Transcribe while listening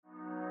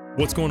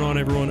What's going on,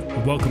 everyone?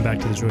 Welcome back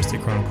to the Joystick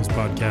Chronicles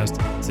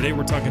podcast. Today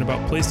we're talking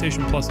about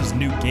PlayStation Plus's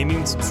new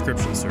gaming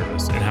subscription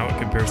service and how it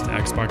compares to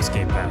Xbox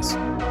Game Pass.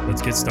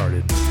 Let's get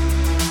started.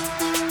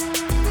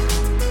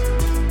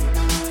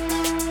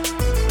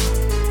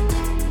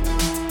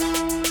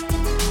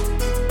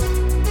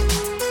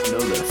 Know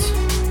this.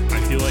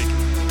 I feel like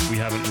we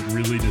haven't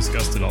really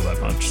discussed it all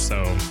that much,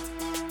 so...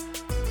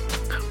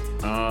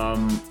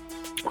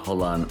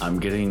 Hold on. I'm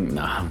getting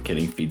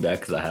feedback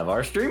because I have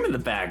our stream in the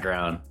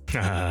background.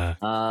 I'm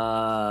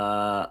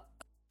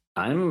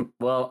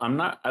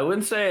not, I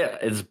wouldn't say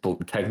it's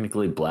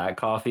technically black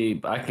coffee,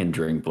 but I can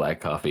drink black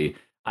coffee.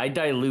 I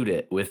dilute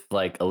it with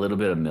like a little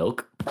bit of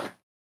milk, a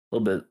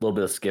little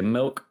bit of skim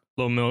milk.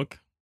 Low milk,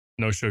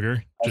 no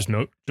sugar, just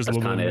milk, just a That's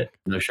little bit of kind of milk.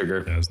 it. No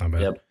sugar. Yeah, it's not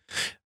bad. Yep.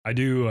 I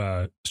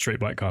do straight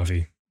black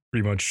coffee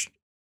pretty much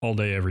all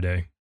day, every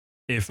day.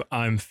 If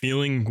I'm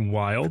feeling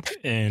wild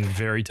and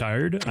very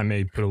tired, I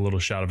may put a little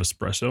shot of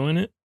espresso in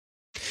it.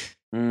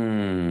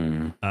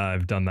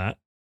 I've done that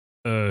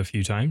a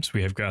few times.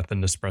 We have got the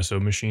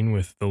Nespresso machine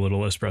with the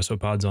little espresso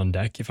pods on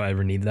deck if I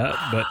ever need that.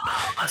 But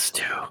Us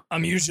too.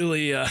 I'm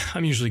usually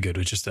good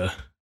with just a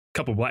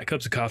couple black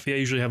cups of coffee. I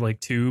usually have like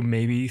 2,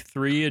 maybe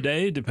 3 a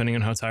day, depending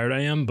on how tired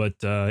I am. But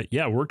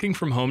yeah, working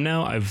from home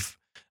now, I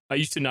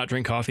used to not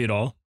drink coffee at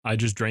all. I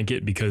just drank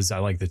it because I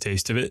like the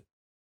taste of it,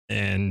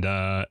 and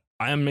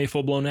I am a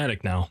full blown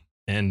addict now,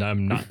 and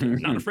I'm not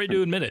afraid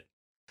to admit it.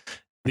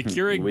 The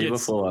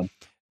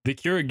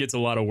Keurig gets a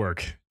lot of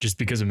work just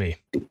because of me.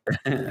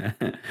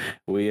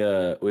 We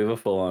have a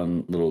full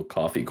on little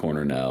coffee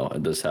corner now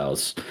at this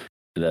house.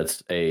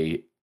 That's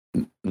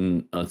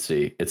let's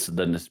see, it's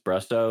the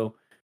Nespresso,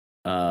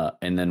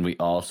 and then we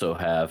also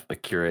have a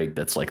Keurig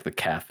that's like the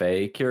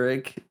cafe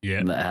Keurig.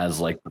 Yeah, that has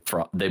like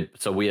the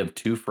so we have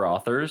 2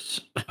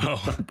 frothers.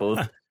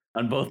 Oh.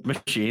 on both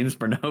machines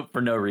for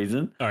no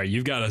reason. All right,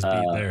 you've got us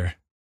beat there.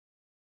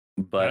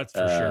 But that's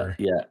for sure.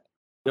 Yeah.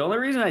 The only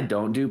reason I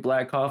don't do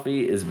black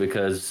coffee is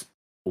because,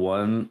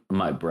 one,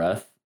 my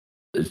breath,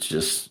 it's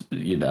just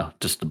the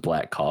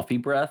black coffee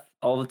breath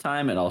all the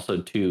time. And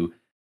also 2,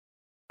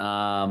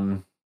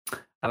 I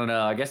don't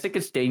know, I guess it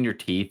could stain your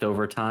teeth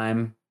over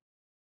time.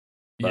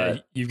 Yeah,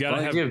 you've got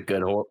to have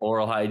good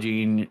oral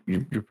hygiene.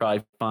 You're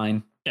probably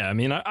fine. Yeah, I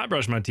mean, I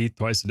brush my teeth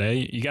twice a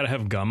day. You got to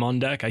have gum on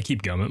deck. I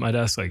keep gum at my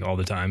desk like all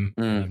the time.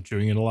 I'm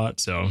chewing it a lot,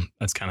 so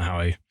that's kind of how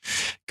I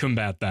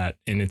combat that.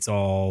 And it's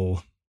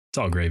all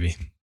gravy.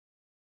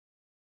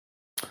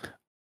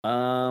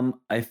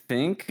 I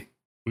think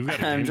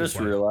I'm just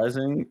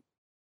realizing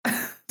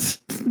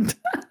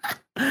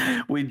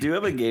we do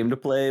have a game to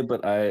play,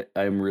 but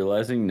I'm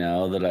realizing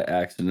now that I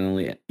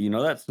accidentally,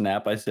 that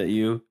snap I sent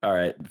you. All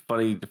right,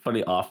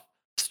 funny off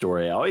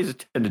story. I always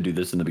tend to do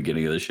this in the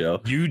beginning of the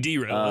show. You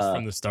derail us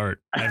from the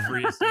start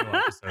every single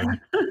episode.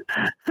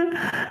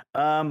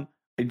 I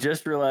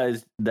just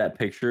realized that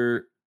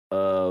picture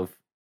of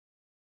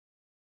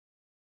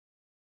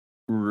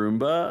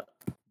Roomba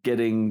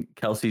getting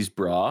Kelsey's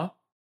bra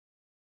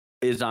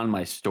is on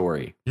my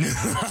story.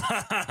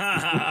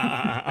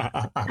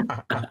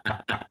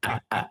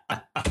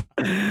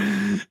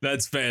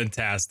 That's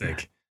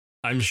fantastic.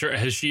 I'm sure.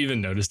 Has she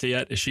even noticed it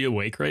yet? Is she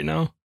awake right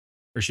now?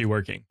 Or is she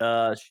working?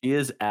 She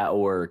is at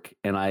work,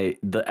 and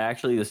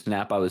the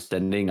snap I was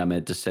sending, I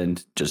meant to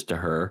send just to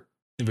her.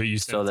 But you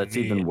so that's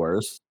even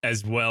worse.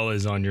 As well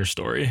as on your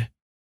story.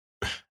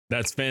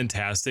 That's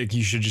fantastic.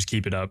 You should just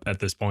keep it up at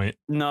this point.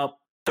 Nope,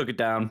 took it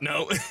down.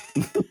 No.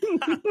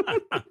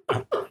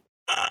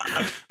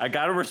 I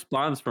got a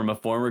response from a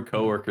former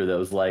coworker that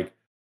was like,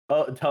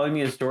 telling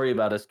me a story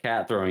about his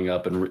cat throwing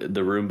up and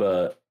the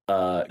Roomba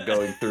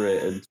going through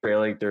it and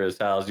trailing through his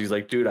house. He's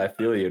like, dude, I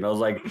feel you. And I was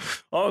like,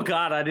 oh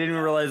God, I didn't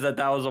even realize that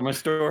was on my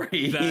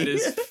story. That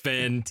is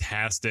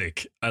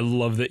fantastic. I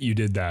love that you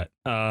did that.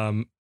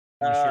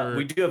 Sure.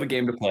 We do have a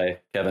game to play,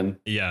 Kevin.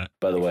 Yeah.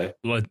 By the way,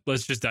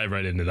 let's just dive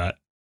right into that.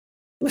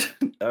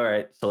 All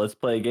right. So let's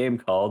play a game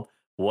called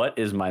What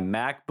is My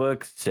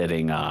MacBook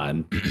Sitting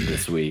On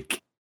this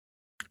week?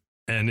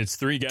 And it's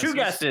 3 guesses. 2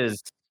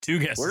 guesses. 2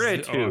 guesses. We're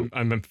at 2.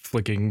 I'm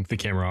flicking the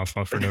camera off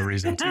for no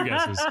reason. 2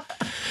 guesses.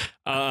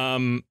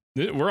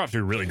 We're off to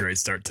a really great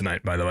start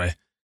tonight, by the way.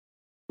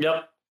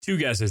 Yep. 2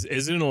 guesses.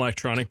 Is it an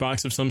electronic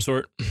box of some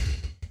sort?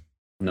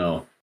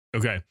 No.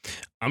 Okay.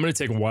 I'm going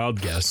to take a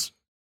wild guess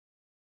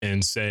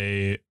and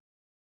say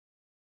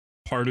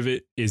part of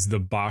it is the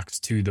box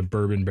to the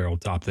bourbon barrel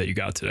top that you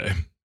got today.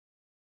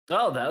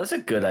 Oh, that was a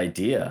good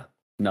idea.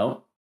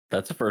 No,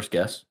 that's a first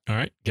guess. All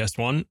right. Guess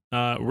 1.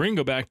 We're going to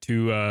go back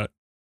to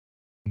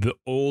the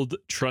old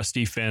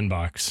trusty fan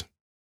box.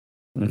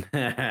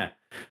 Fan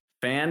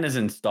is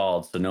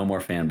installed, so no more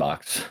fan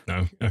box.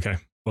 No. Okay.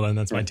 Well, then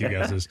that's my 2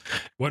 guesses.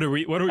 What are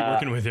we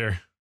working with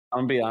here? I'm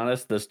gonna be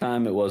honest. This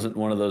time it wasn't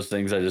one of those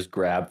things I just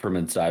grabbed from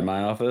inside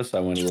my office. I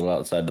went a little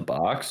outside the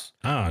box.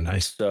 Oh,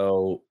 nice.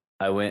 So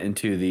I went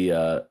into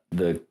the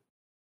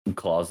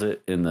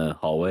closet in the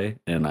hallway,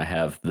 and I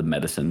have the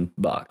medicine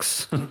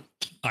box.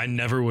 I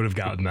never would have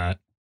gotten that.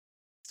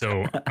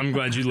 So I'm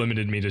glad you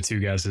limited me to 2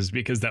 guesses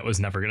because that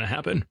was never going to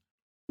happen.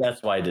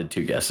 That's why I did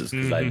two guesses,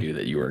 because I knew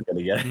that you were going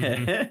to get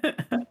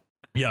it.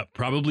 Yeah,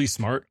 probably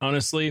smart,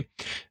 honestly.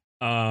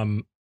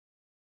 That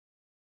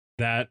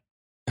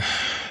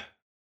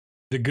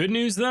the good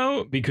news,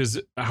 though, because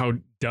how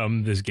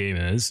dumb this game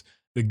is,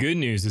 the good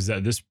news is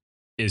that this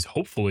is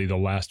hopefully the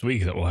last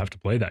week that we'll have to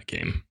play that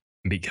game.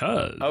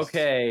 Because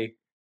Okay,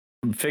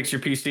 fix your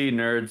PC,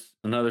 nerds.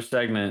 Another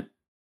segment.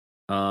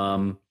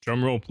 Drum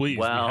roll, please.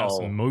 Well,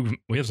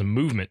 We have some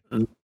movement.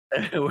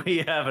 we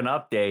have an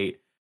update.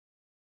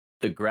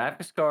 The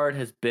graphics card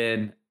has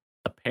been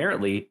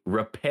apparently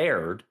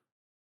repaired,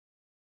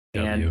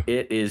 and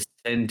it is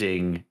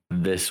sending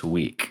this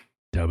week.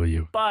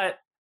 But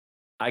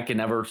I can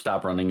never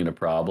stop running into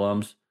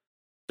problems.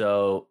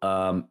 So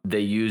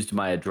they used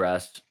my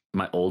address,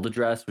 my old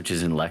address, which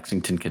is in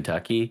Lexington,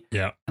 Kentucky.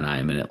 Yeah. And I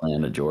am in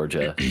Atlanta,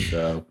 Georgia.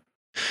 So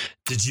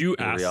did you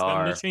ask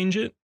them to change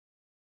it?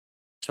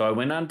 So I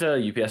went on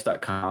to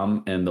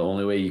ups.com, and the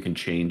only way you can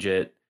change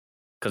it,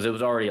 because it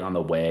was already on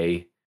the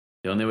way,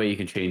 the only way you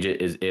can change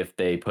it is if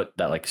they put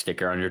that like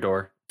sticker on your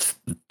door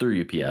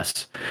through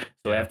UPS.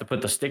 So I have to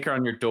put the sticker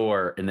on your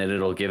door, and then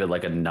it'll give it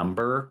like a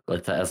number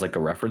as like a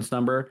reference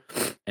number.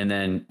 And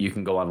then you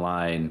can go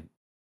online,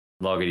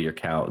 log into your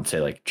account, and say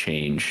like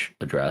change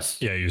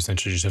address. Yeah, you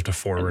essentially just have to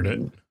forward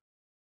it.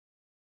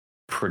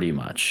 Pretty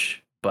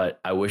much. But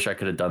I wish I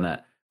could have done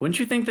that. Wouldn't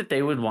you think that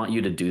they would want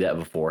you to do that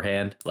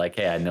beforehand? Like,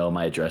 hey, I know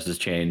my address has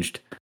changed.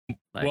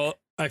 Like, well,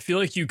 I feel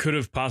like you could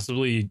have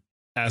possibly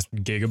asked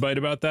Gigabyte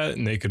about that,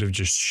 and they could have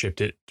just shipped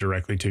it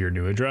directly to your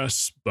new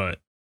address, but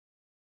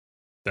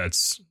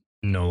that's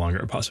no longer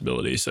a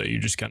possibility. So you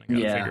just kind of got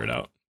to figure it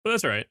out. But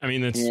that's all right. I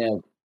mean,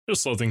 it'll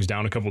slow things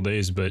down a couple of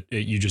days, but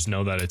you just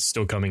know that it's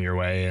still coming your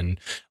way. And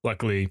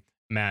luckily,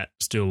 Matt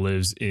still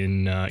lives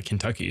in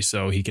Kentucky,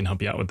 so he can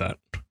help you out with that.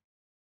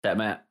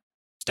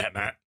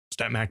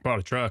 Stat Mac bought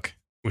a truck,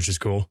 which is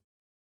cool.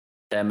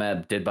 Stat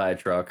Mac did buy a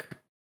truck.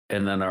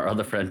 And then our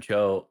other friend,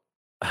 Joe,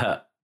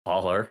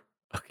 baller,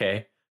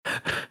 okay,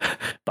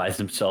 buys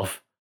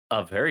himself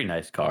a very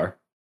nice car.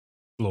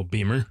 A little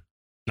Beamer.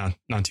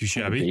 Not too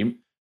shabby.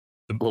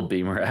 The little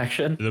Beamer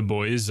action. The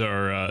boys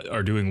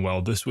are doing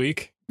well this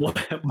week. Boys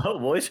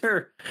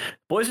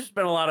have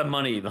spent a lot of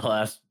money the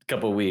last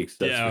couple of weeks.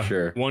 That's for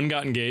sure. One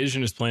got engaged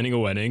and is planning a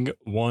wedding.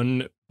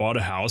 One bought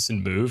a house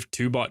and moved.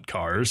 Two bought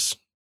cars.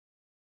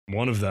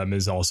 One of them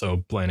is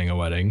also planning a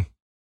wedding.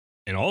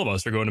 And all of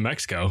us are going to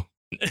Mexico.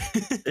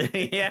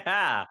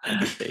 Yeah,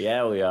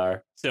 we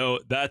are. So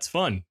that's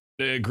fun.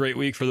 A great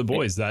week for the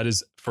boys. That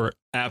is for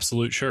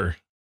absolute sure.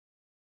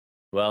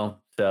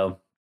 Well, so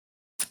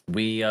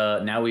we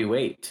now we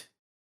wait.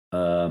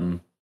 But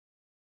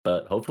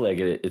hopefully I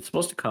get it. It's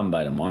supposed to come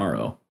by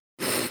tomorrow.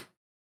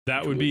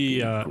 That would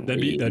be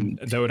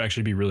that would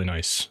actually be really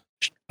nice.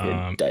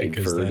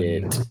 Because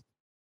then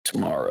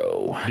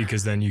tomorrow.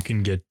 Because then you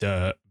can get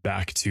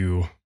back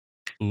to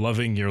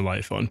loving your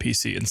life on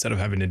PC instead of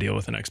having to deal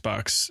with an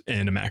Xbox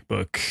and a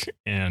MacBook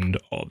and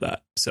all of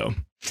that. So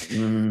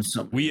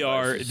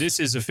this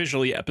is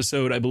officially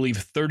episode, I believe,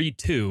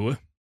 32.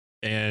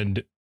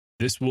 And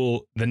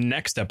the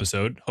next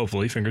episode,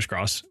 hopefully, fingers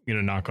crossed, I'm going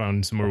to knock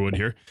on some more wood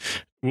here,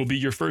 will be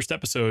your first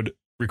episode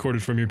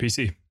recorded from your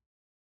PC.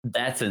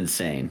 That's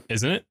insane.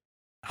 Isn't it?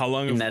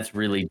 That's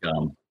really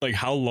dumb. Like,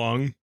 how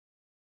long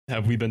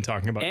have we been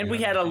talking about? And we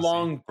had a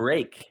long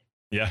break.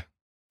 Yeah.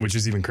 Which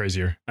is even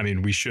crazier. I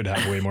mean, we should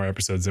have way more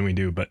episodes than we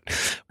do, but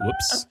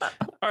whoops.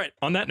 All right.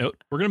 On that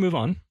note, we're going to move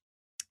on.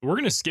 We're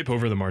going to skip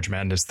over the March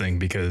Madness thing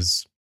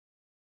because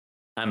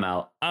I'm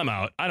out.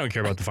 I don't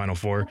care about the Final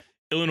Four.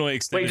 Illinois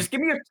extended. Wait, just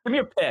give me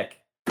a pick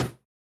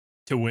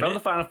to win from the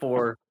Final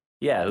Four.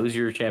 Yeah, who's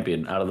your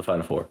champion out of the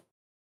Final Four?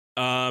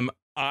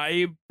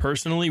 I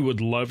personally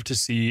would love to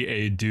see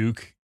a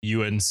Duke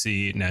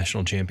UNC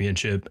national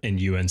championship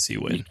and UNC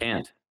win. You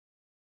can't.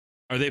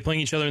 Are they playing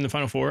each other in the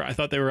Final Four? I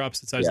thought they were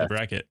opposite sides of the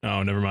bracket.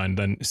 Oh, never mind.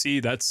 Then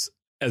see, that's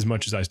as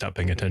much as I stopped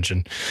paying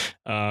attention.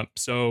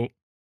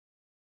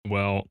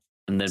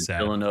 And then sad.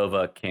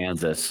 Villanova,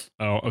 Kansas.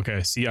 Oh,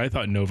 okay. See, I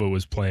thought Nova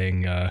was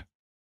playing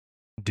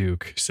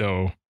Duke,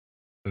 so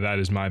that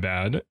is my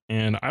bad.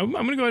 And I'm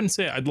going to go ahead and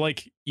say I'd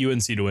like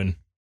UNC to win.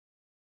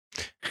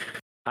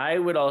 I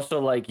would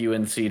also like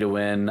UNC to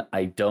win.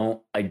 I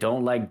don't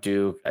like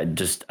Duke. I'm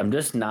just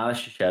not a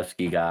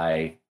Krzyzewski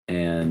guy,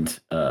 and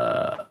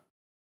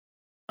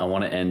I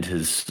want to end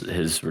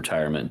his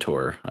retirement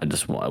tour. I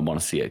want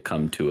to see it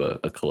come to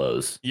a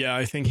close. Yeah,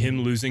 I think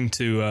him losing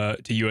to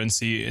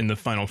UNC in the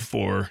Final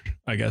Four,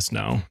 I guess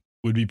now,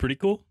 would be pretty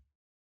cool.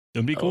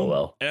 It'd be cool.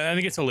 Well, I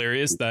think it's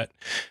hilarious that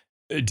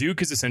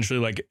Duke is essentially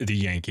like the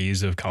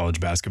Yankees of college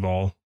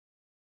basketball,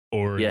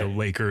 or the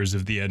Lakers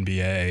of the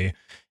NBA,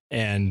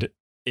 and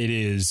it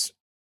is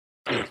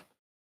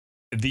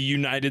the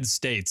United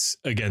States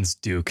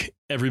against Duke.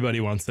 Everybody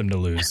wants them to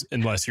lose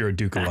unless you're a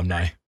Duke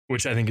alumni,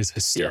 which I think is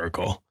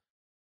hysterical.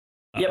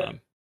 Yep.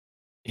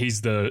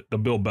 He's the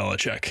Bill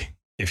Belichick,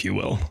 if you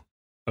will,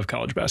 of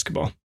college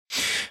basketball.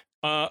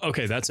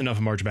 Okay, that's enough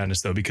of March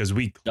Madness though, because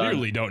we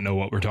clearly don't know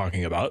what we're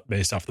talking about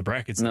based off the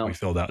brackets that we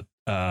filled out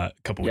a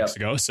couple weeks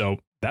ago. So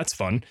that's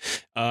fun.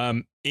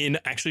 In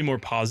actually more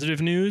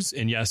positive news,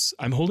 and yes,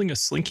 I'm holding a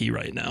Slinky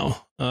right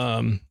now.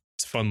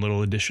 It's a fun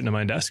little addition to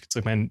my desk. It's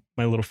like my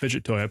little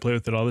fidget toy. I play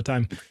with it all the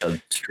time.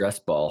 A stress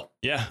ball.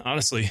 Yeah,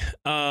 honestly.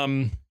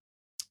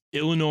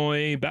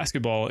 Illinois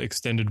basketball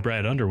extended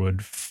Brad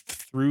Underwood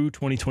through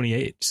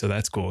 2028. So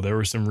that's cool. There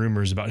were some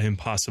rumors about him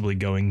possibly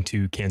going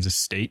to Kansas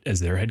State as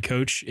their head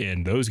coach,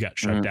 and those got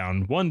shut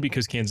down. One,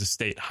 because Kansas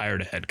State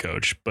hired a head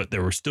coach, but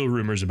there were still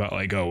rumors about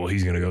like, oh, well,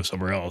 he's going to go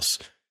somewhere else.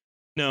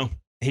 No,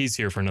 he's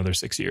here for another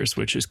 6 years,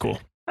 which is cool.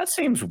 That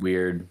seems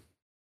weird.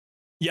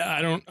 Yeah,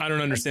 I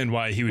don't understand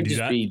why he would do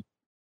that.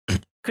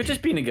 Could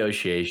just be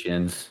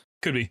negotiations.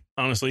 Could be,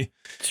 honestly.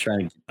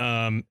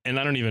 And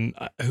I don't even,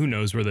 who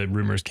knows where the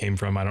rumors came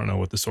from. I don't know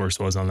what the source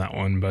was on that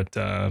one, but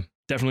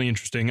definitely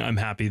interesting. I'm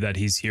happy that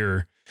he's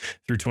here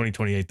through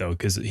 2028 though,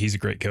 because he's a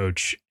great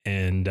coach,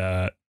 and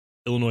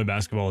Illinois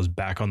basketball is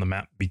back on the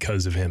map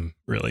because of him,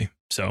 really.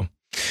 So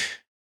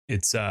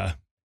it's a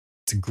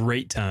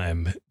great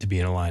time to be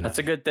in a lineup. That's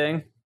a good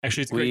thing.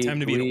 Actually, it's a great time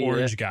to be an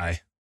orange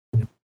guy.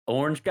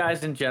 Orange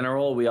guys in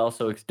general. We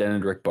also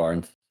extended Rick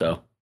Barnes.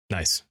 So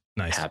nice.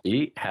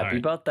 Happy right.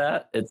 About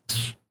that.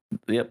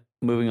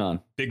 Moving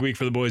on. Big week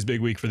for the boys. Big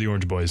week for the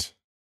orange boys.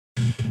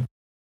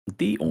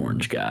 The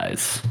orange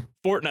guys.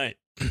 Fortnite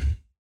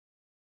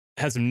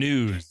has some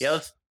news.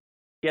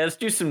 Let's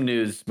do some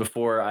news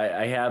before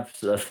I have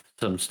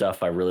some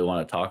stuff I really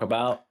want to talk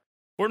about.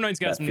 Fortnite's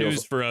got some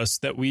news for us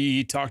that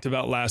we talked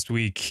about last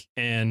week,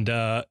 and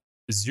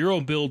Zero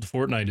Build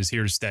Fortnite is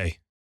here to stay.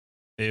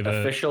 They've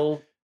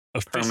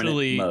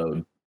officially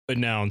mode.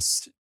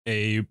 Announced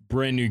a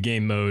brand new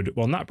game mode.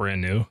 Well, not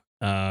brand new,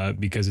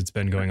 because it's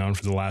been going on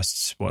for the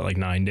last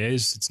 9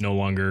 days. It's no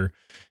longer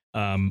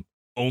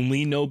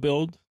only no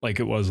build like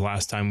it was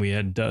last time we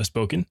had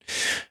spoken,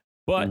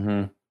 but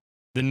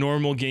the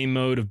normal game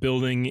mode of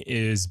building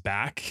is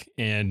back,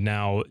 and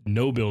now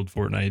no build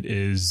Fortnite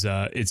is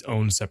its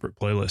own separate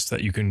playlist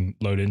that you can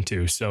load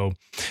into. So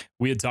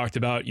we had talked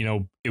about,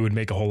 it would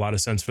make a whole lot of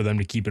sense for them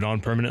to keep it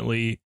on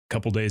permanently. A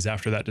couple days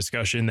after that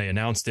discussion, they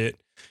announced it,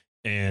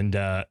 and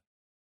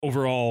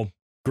overall,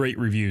 great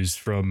reviews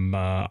from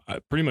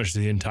pretty much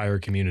the entire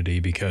community,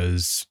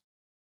 because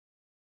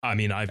I've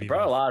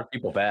brought a lot of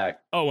people back.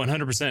 Oh,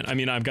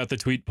 100%. I've got the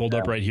tweet pulled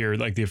up right here,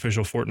 like the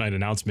official Fortnite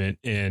announcement,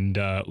 and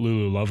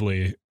Lulu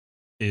Lovely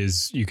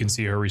you can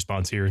see her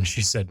response here, and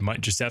she said,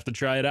 might just have to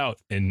try it out.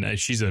 And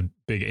she's a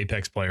big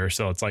Apex player,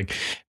 so it's like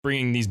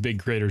bringing these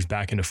big creators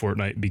back into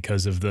Fortnite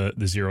because of the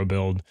zero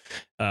build.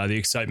 The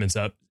excitement's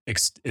up.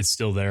 It's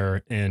still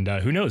there, and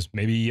who knows?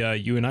 Maybe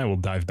you and I will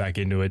dive back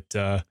into it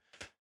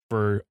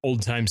for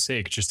old time's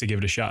sake, just to give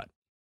it a shot.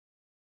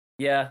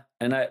 Yeah,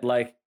 and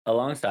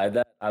alongside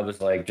that, I was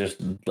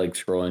just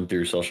scrolling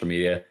through social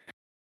media,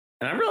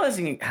 and I'm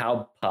realizing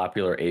how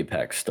popular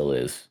Apex still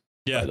is.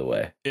 Yeah, by the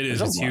way, it is.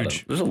 It's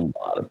huge. There's a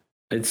lot of.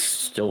 It's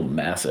still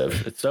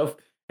massive. It's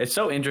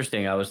so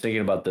interesting. I was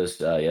thinking about this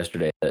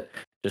yesterday. That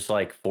just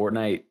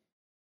Fortnite.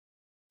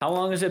 How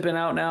long has it been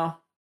out now?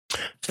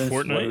 Since,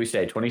 Fortnite? What did we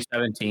say?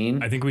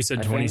 2017. I think we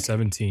said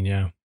 2017.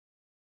 Yeah.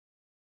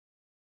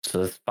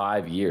 So that's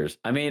 5 years.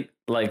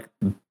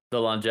 The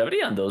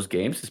longevity on those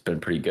games has been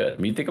pretty good.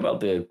 Think about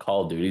the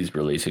Call of Duty's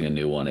releasing a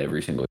new one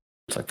every single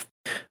year. It's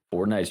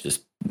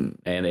Fortnite's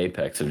and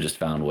Apex have just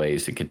found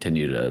ways to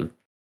continue to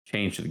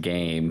change the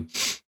game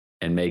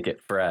and make it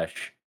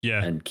fresh.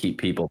 Yeah. And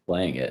keep people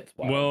playing it.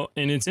 Well,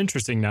 and it's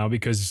interesting now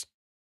because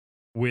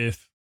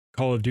with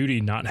Call of Duty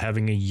not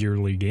having a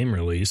yearly game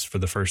release for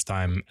the first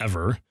time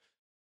ever,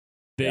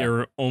 they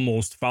are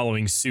almost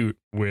following suit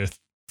with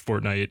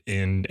Fortnite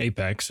and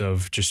Apex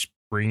of just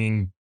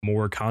bringing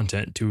more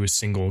content to a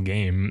single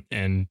game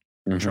and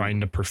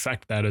trying to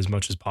perfect that as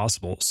much as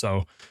possible.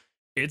 So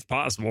it's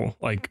possible.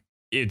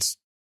 It's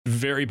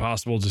very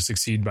possible to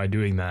succeed by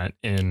doing that.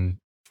 And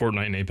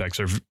Fortnite and Apex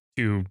are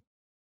two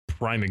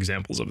prime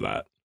examples of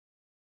that.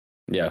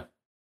 Yeah.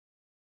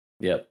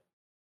 Yep.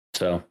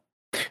 So,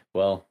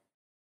 well,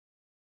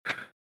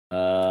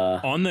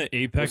 on the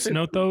Apex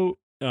note though,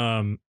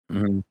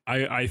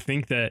 I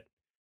think that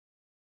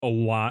a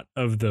lot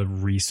of the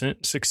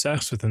recent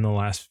success within the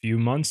last few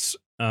months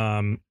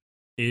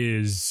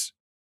is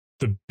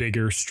the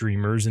bigger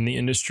streamers in the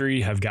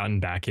industry have gotten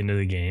back into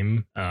the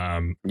game.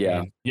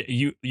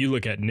 You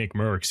look at Nick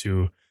Merckx,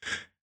 who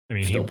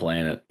still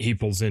playing it. He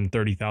pulls in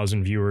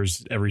 30,000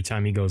 viewers every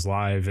time he goes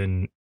live,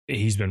 and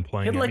he's been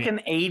playing. He had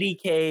an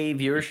 80K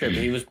viewership.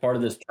 He was part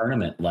of this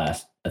tournament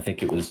I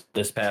think it was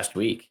this past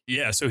week.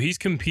 Yeah, so he's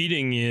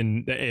competing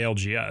in the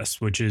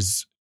ALGS, which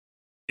is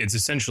it's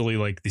essentially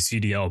like the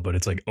CDL, but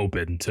it's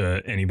open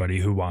to anybody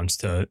who wants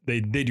to. They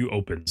do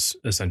opens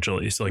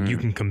essentially, so you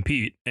can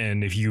compete,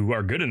 and if you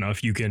are good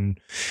enough, you can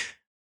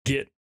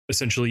get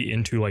essentially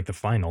into the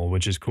final,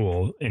 which is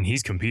cool. And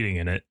he's competing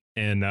in it,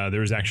 and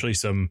there's actually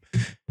some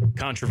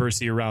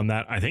controversy around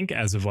that. I think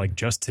as of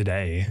just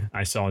today,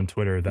 I saw on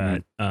Twitter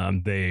that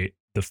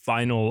the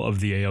final of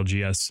the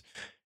ALGS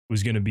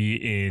was going to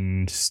be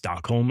in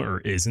Stockholm or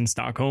is in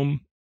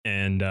Stockholm.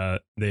 And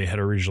they had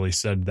originally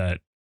said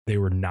that they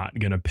were not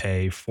going to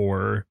pay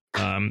for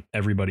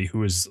everybody who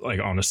was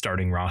like on a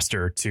starting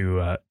roster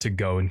to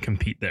go and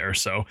compete there.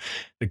 So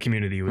the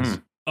community was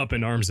up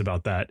in arms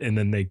about that. And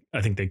then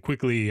I think they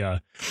quickly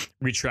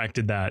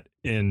retracted that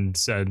and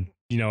said,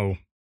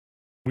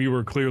 we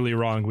were clearly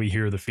wrong. We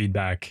hear the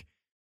feedback,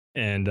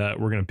 and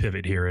we're going to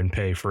pivot here and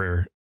pay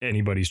for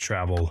anybody's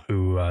travel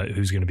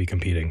who's going to be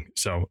competing.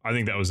 So I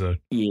think that was a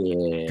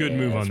good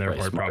move on their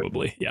part,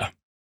 probably. Yeah.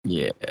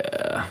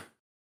 Yeah.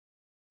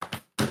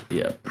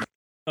 Yep.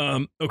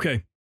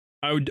 Okay.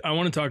 I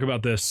want to talk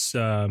about this.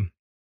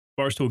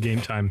 Barstool Game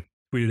Time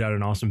tweeted out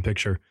an awesome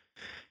picture,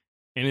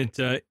 and it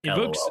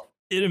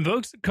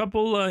invokes a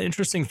couple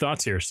interesting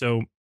thoughts here.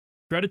 So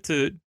credit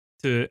to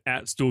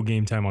at Stool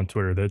Game Time on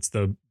Twitter. That's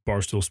the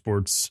Barstool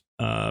Sports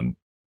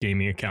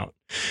gaming account.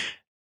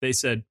 They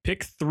said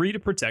pick 3 to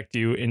protect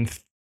you, and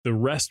the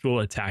rest will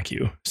attack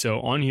you. So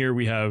on here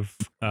we have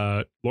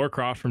Lara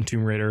Croft from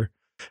Tomb Raider,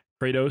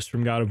 Kratos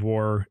from God of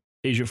War,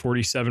 Agent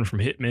 47 from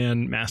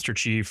Hitman, Master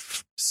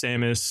Chief,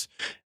 Samus,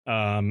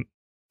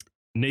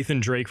 Nathan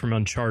Drake from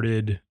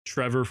Uncharted,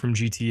 Trevor from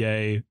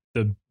GTA,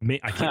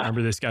 I can't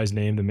remember this guy's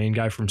name, the main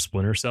guy from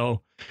Splinter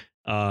Cell,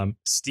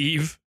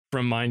 Steve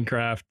from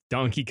Minecraft,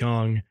 Donkey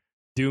Kong,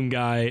 Doom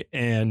Guy,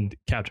 and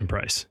Captain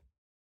Price.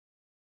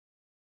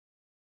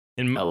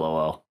 And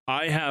LOL.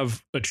 I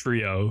have a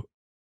trio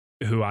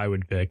who I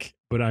would pick,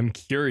 but I'm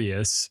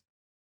curious,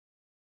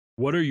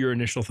 what are your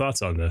initial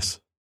thoughts on this?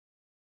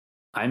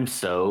 I'm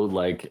so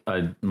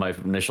my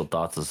initial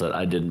thoughts is that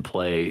I didn't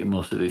play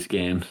most of these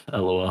games.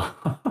 LOL.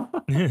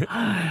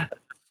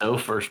 So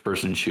first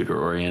person shooter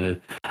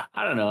oriented.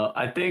 I don't know.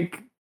 I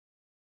think,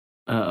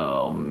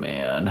 oh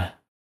man.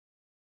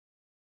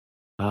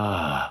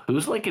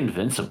 Who's like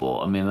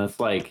invincible? I mean, that's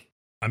like.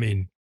 I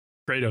mean,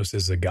 Kratos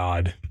is a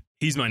god.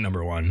 He's my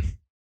number one.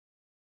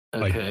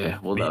 Okay,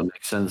 well, that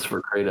makes sense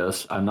for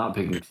Kratos. I'm not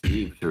picking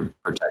Steve to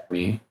protect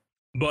me.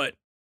 But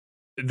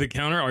the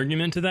counter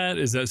argument to that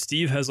is that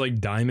Steve has like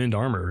diamond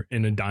armor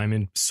and a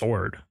diamond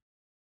sword.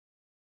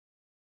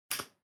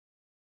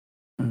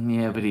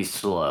 Yeah, but he's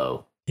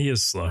slow. He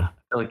is slow. I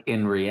feel like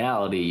in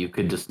reality, you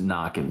could just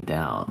knock him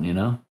down, you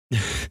know?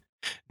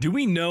 Do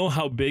we know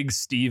how big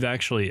Steve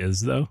actually is,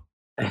 though?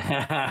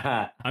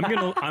 I'm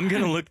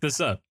gonna look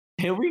this up.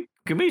 Can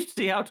we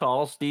see how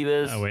tall Steve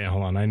is? Oh wait,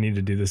 hold on. I need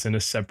to do this in a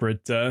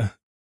separate tab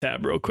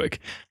real quick.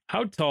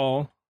 How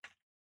tall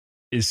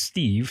is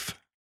Steve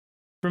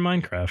from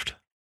Minecraft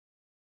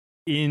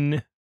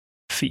in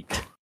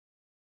feet?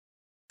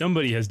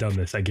 Somebody has done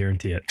this. I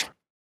guarantee it.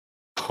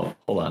 Hold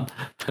on.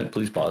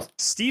 Please pause.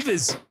 Steve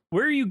is.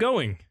 Where are you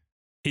going?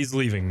 He's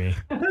leaving me.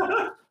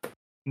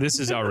 This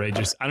is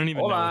outrageous. I don't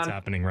even know what's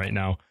happening right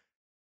now.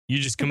 You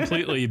just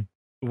completely.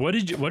 What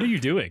are you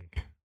doing?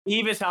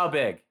 Steve is how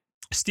big?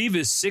 Steve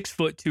is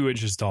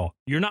 6'2" tall.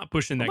 You're not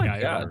pushing that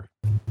guy over.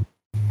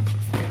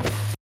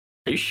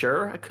 Are you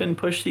sure I couldn't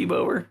push Steve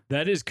over?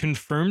 That is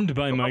confirmed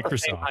by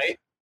Microsoft.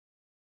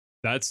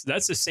 That's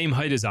the same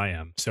height as I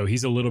am. So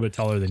he's a little bit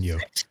taller than you.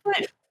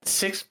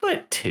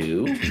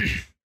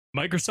 6'2".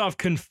 Microsoft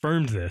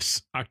confirmed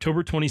this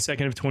October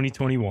 22nd of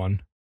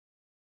 2021.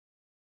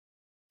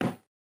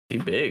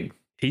 He's big.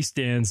 He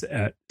stands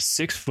at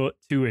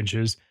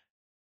 6'2".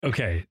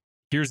 Okay,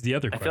 here's the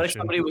other question. I feel like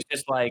somebody was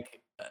just like,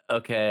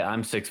 okay,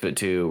 I'm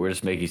 6'2". We're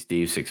just making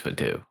Steve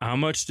 6'2". How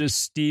much does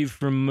Steve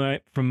from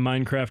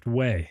Minecraft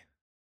weigh?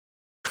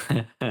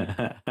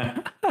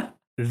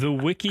 The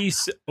wiki.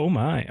 Oh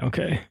my.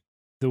 Okay.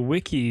 The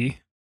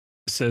wiki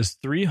says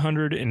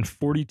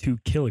 342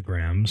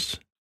 kilograms.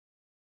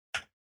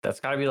 That's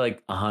got to be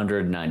like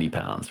 190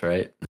 pounds,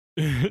 right?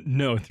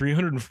 No,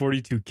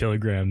 342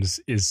 kilograms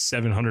is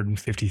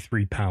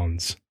 753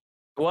 pounds.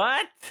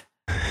 What?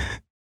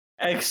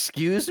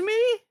 Excuse me?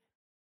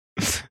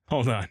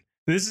 Hold on.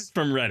 This is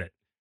from Reddit.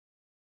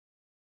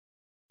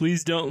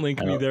 Please don't link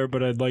me there,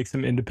 but I'd like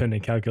some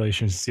independent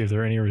calculations to see if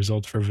there are any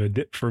results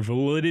for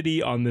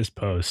validity on this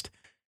post.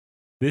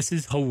 This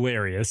is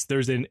hilarious.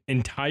 There's an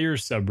entire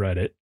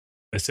subreddit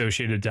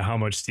associated to how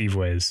much Steve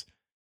weighs.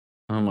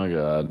 Oh my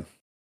God.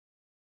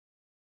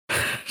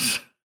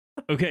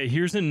 Okay,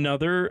 here's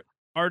another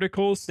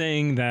article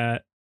saying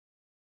that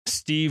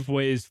Steve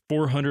weighs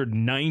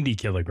 490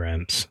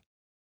 kilograms,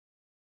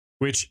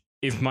 which,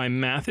 if my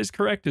math is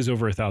correct, is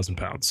over 1,000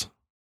 pounds.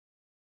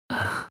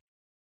 So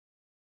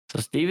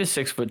Steve is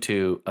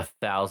 6'2",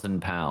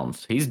 1,000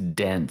 pounds. He's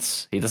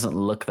dense. He doesn't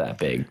look that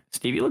big.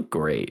 Steve, you look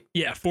great.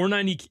 Yeah,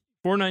 490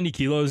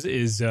 kilos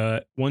is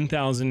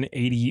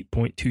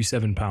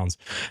 1,080.27 pounds.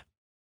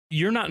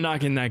 You're not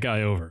knocking that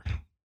guy over.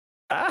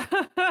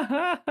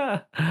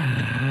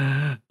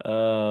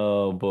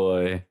 Oh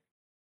boy.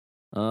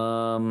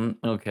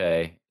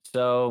 Okay.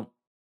 So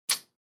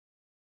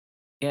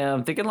yeah,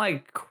 I'm thinking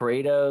like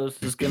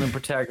Kratos is gonna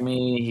protect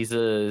me. He's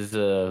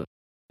a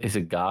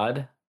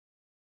god.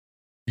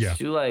 Yeah.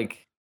 Do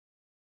like,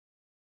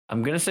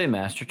 I'm gonna say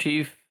Master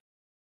Chief,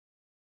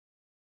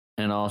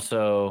 and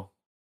also,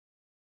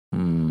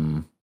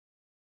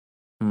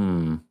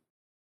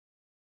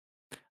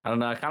 I don't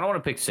know. I kind of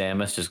want to pick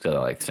Samus just because I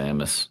like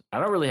Samus. I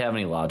don't really have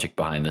any logic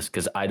behind this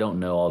because I don't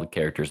know all the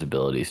characters'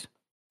 abilities.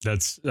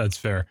 That's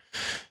fair.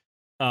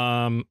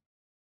 Lara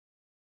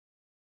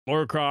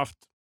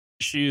Croft,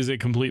 she is a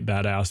complete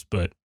badass,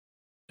 but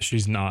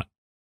she's not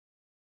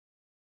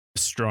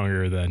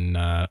stronger than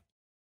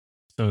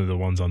some of the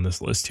ones on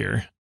this list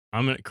here.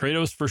 I'm gonna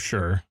Kratos for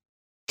sure.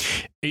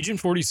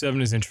 Agent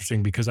 47 is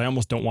interesting because I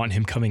almost don't want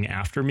him coming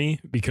after me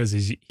because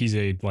he's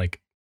a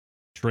like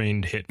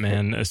trained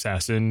hitman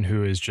assassin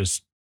who is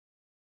just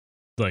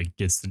like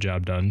gets the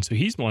job done. So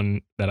he's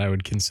one that I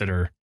would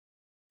consider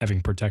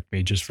having protect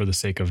me just for the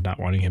sake of not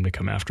wanting him to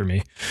come after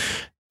me.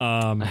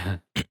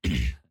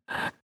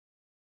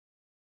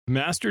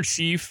 Master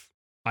Chief,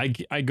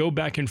 I go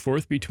back and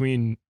forth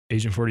between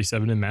Agent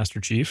 47 and Master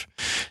Chief.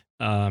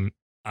 I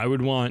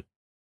would want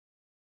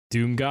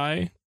Doom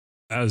Guy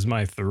as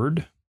my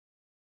third.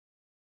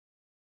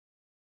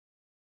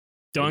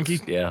 Donkey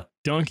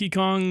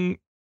Kong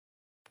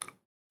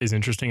is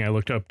interesting. I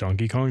looked up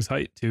Donkey Kong's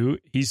height too.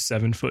 He's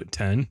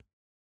 7'10".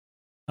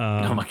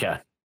 Oh my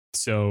god!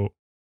 So,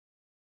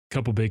 a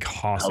couple big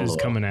hosses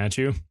coming at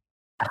you.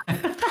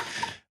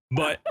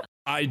 But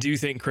I do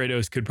think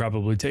Kratos could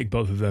probably take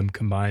both of them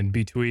combined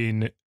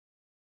between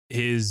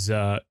his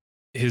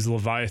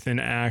Leviathan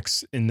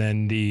axe and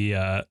then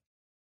the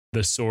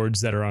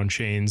swords that are on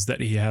chains that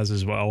he has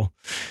as well.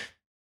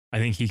 I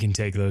think he can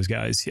take those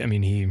guys. I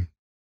mean, he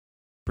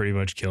pretty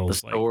much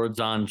kills the swords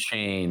on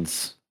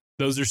chains.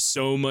 Those are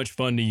so much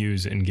fun to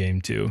use in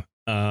game too.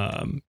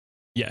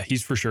 Yeah,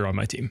 he's for sure on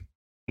my team,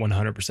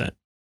 100%.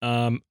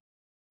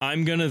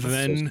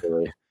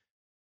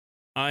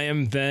 I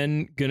am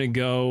then gonna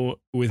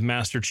go with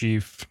Master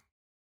Chief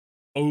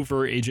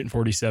over Agent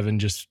 47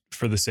 just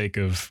for the sake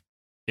of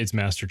it's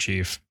Master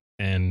Chief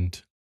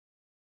and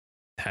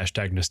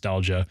hashtag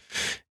nostalgia,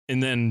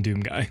 and then Doom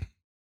Guy,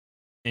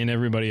 and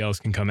everybody else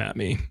can come at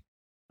me.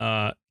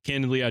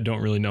 Candidly, I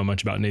don't really know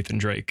much about Nathan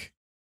Drake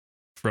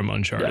from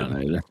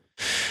Uncharted.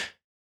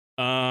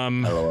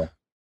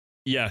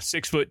 Yeah,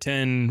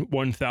 6'10",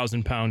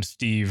 1,000 pound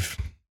Steve,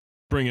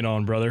 bring it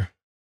on, brother.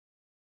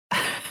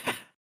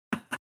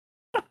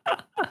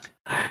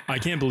 I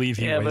can't believe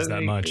he weighs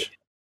that much.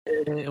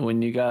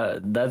 When you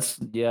got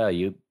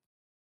you.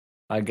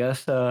 I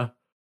guess I'm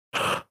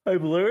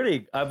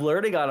learning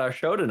on our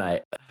show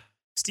tonight.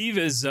 Steve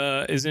is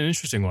an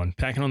interesting one,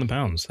 packing on the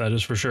pounds. That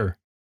is for sure.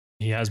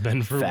 He has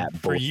been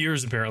for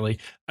years apparently.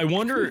 I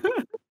wonder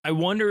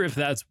if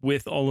that's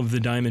with all of the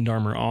diamond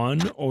armor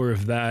on, or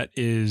if that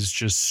is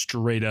just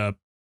straight up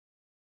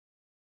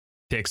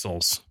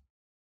pixels.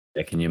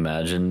 Yeah, can you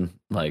imagine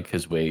like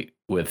his weight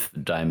with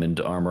diamond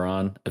armor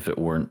on if it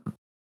weren't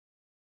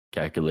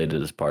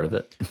calculated as part of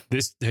it?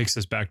 This takes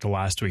us back to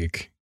last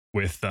week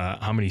with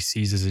how many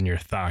C's is in your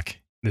thock.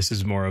 This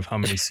is more of how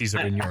many C's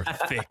are in your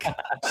thick,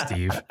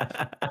 Steve.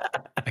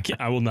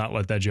 I will not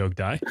let that joke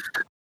die.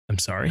 I'm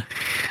sorry.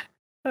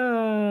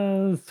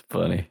 That's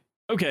funny.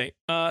 Okay,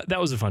 that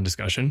was a fun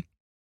discussion.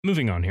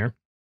 Moving on here.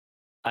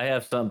 I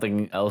have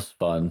something else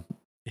fun.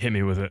 Hit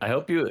me with it. I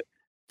hope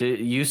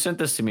you sent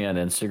this to me on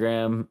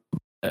Instagram.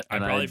 I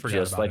probably forgot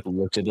just about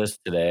looked at this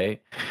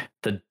today.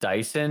 The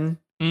Dyson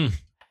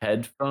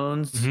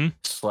headphones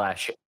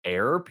 /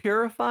 air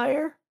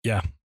purifier.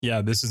 Yeah,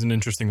 this is an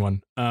interesting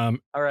one. All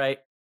right.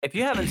 If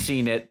you haven't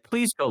seen it,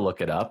 please go look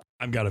it up.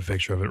 I've got a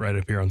picture of it right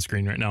up here on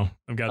screen right now.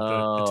 I've got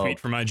the tweet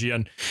from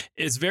IGN.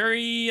 It's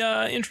very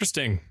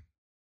interesting.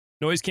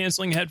 Noise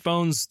canceling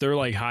headphones. They're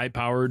like high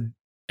powered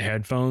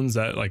headphones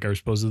that like are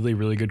supposedly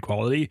really good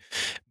quality.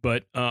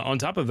 But on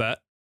top of that,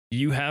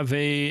 you have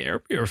a air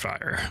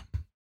purifier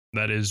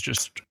that is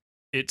just,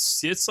 it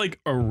sits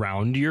like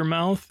around your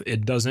mouth.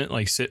 It doesn't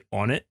like sit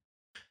on it.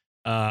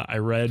 I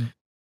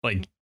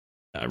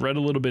read a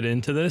little bit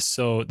into this.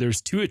 So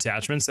there's two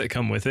attachments that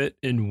come with it.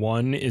 And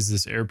one is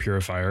this air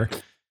purifier.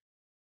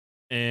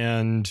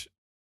 And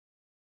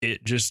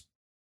it just,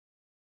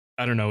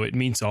 I don't know, it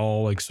meets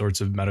all like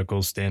sorts of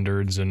medical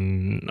standards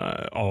and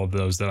all of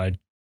those that I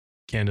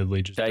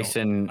candidly just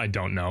Dyson I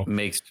don't know.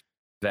 Makes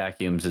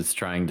vacuums. It's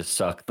trying to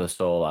suck the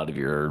soul out of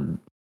your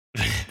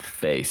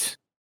face.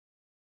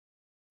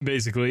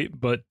 Basically,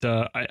 but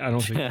I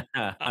don't think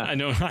I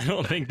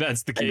don't think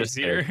that's the case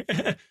here.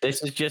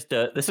 This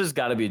has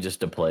got to be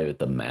just to play with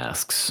the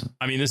masks.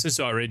 I mean, this is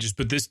so outrageous,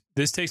 but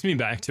this takes me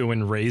back to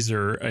when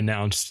Razer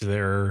announced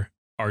their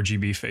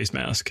RGB face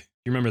mask.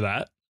 You remember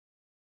that?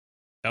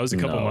 That was a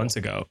couple months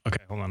ago.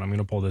 Okay, hold on. I'm going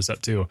to pull this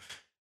up too.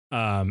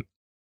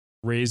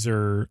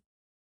 Razer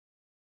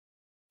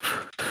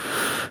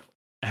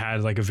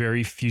had like a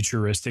very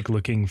futuristic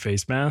looking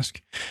face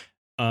mask,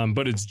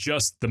 but it's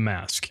just the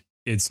mask.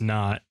 It's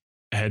not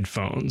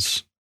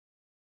headphones.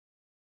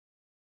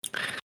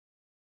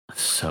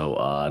 So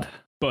odd.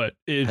 But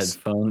it's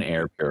headphone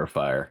air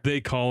purifier. They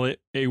call it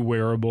a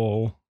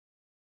wearable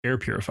air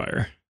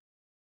purifier.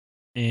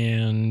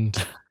 And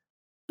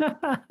hold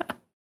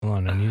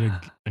on,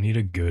 I need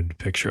a good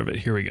picture of it.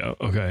 Here we go.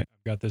 Okay,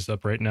 I've got this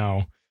up right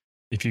now.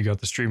 If you got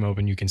the stream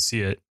open, you can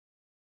see it.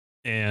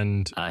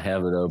 And I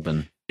have it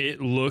open. It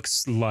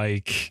looks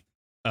like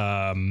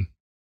um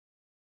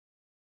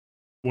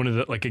one of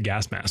the like a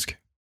gas mask.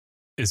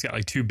 It's got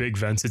like two big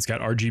vents. It's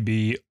got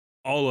RGB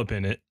all up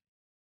in it.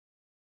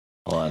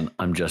 Hold on,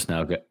 I'm just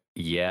now.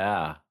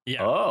 Yeah.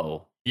 Yeah.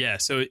 Oh, Yeah.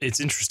 So it's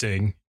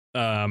interesting.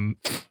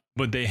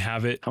 But they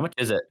have it. how much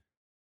is it?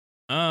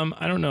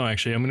 I don't know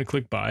actually. I'm gonna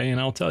click buy and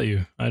I'll tell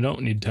you. I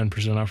don't need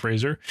 10% off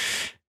Razer.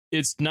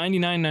 It's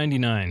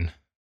 $99.99,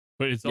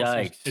 but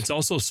it's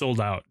also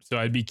sold out. So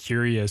I'd be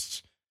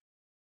curious,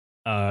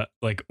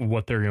 like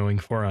what they're going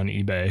for on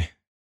eBay.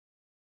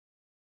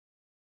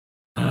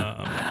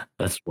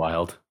 That's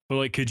wild. But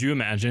like, could you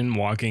imagine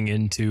walking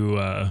into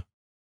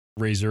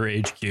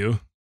Razer HQ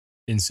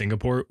in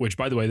Singapore? Which,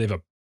 by the way, they have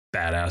a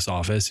badass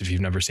office. If you've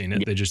never seen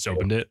it, they just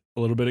opened it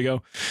a little bit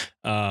ago.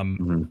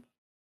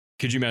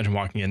 Could you imagine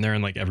walking in there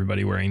and like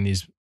everybody wearing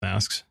these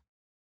masks?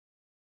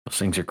 Those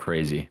things are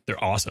crazy.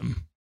 They're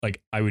awesome. Like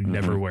I would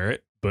never wear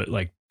it, but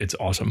like it's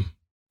awesome.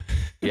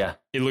 Yeah.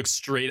 It looks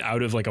straight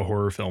out of like a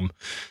horror film.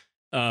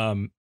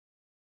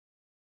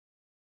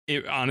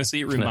 It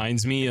honestly, it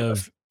reminds me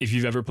of if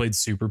you've ever played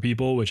Super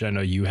People, which I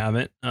know you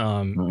haven't.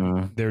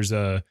 There's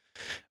a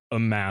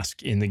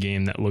mask in the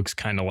game that looks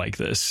kind of like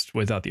this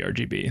without the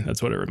RGB.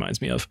 That's what it reminds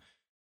me of.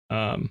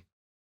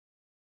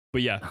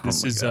 But yeah,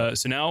 this is so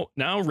now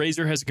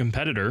Razer has a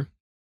competitor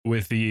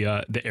with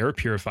the air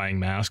purifying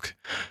mask.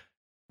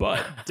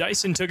 But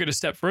Dyson took it a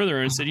step further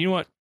and said, you know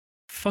what?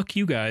 Fuck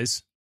you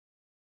guys.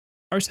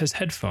 Ours has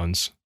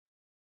headphones.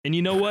 And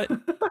you know what?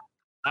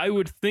 I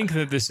would think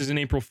that this is an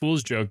April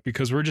Fool's joke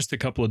because we're just a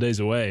couple of days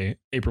away.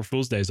 April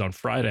Fool's Day is on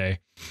Friday.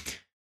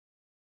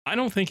 I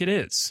don't think it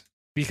is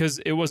because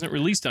it wasn't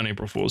released on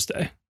April Fool's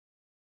Day.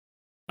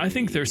 I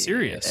think they're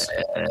serious.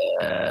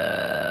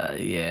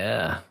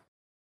 Yeah.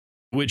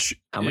 Which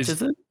how much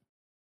is it?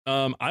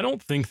 I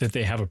don't think that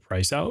they have a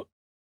price out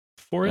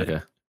for it.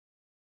 Okay.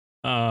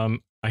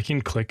 I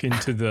can click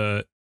into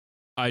the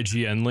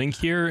IGN link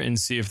here and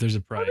see if there's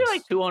a price. Probably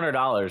like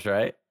 $200,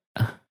 right?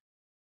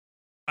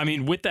 I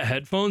mean, with the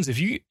headphones, if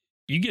you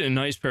get a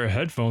nice pair of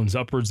headphones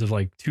upwards of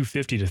like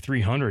 $250 to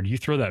 $300, you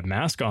throw that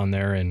mask on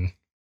there and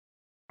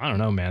I don't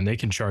know, man, they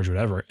can charge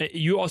whatever.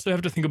 You also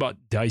have to think about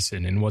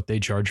Dyson and what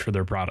they charge for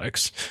their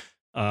products.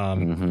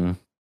 Dyson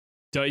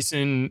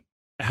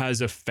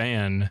has a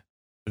fan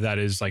that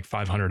is like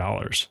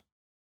 $500.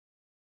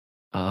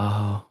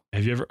 Oh,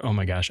 have you ever? Oh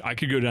my gosh, I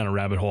could go down a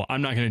rabbit hole.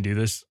 I'm not going to do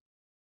this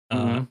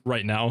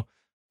right now,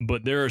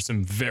 but there are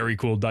some very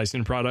cool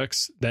Dyson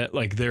products that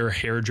like their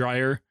hair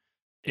dryer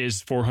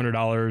is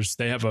 $400.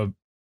 They have a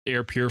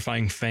air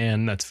purifying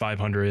fan that's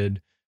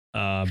 $500.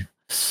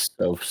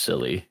 So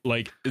silly.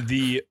 Like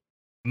the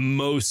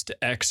most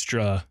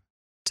extra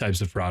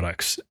types of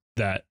products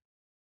that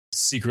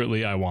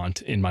secretly I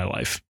want in my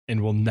life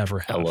and will never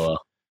have. Hello.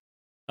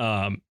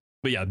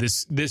 But yeah,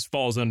 this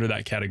falls under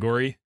that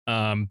category.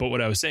 But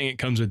what I was saying, it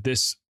comes with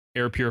this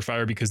air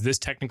purifier because this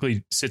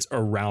technically sits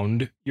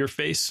around your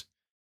face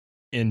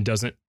and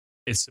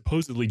it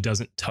supposedly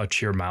doesn't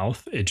touch your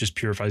mouth. It just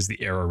purifies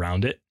the air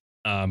around it.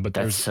 But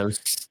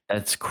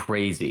that's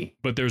crazy.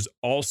 But there's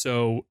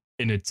also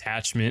an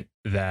attachment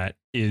that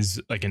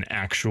is like an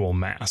actual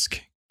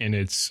mask, and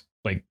it's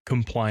like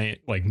compliant,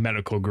 like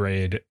medical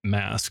grade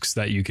masks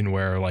that you can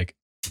wear like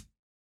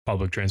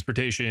public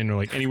transportation or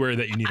like anywhere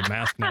that you need a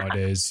mask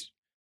nowadays.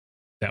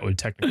 That would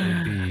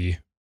technically be.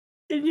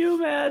 Can you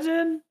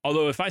imagine?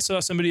 Although if I saw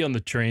somebody on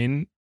the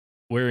train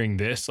wearing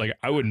this, like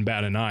I wouldn't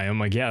bat an eye. I'm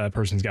like, yeah, that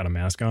person's got a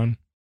mask on.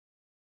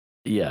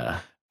 Yeah.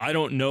 I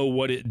don't know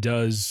what it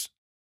does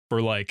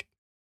for like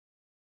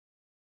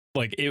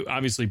it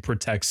obviously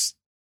protects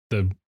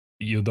the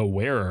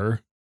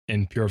wearer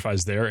and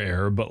purifies their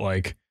air, but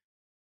like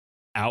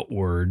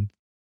outward,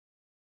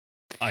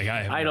 like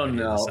I don't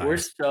know.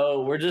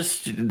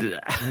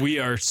 We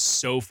are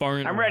so far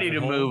in. I'm ready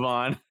to move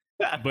on.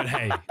 But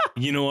hey,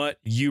 you know what?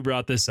 You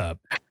brought this up.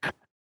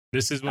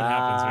 This is what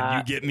happens when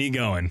you get me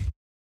going.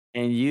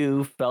 And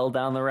you fell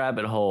down the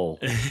rabbit hole.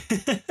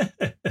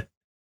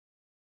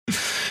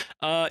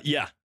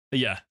 Yeah,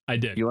 I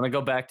did. You want to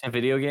go back to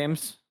video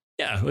games?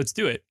 Yeah, let's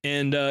do it.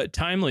 And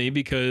timely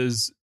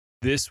because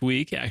this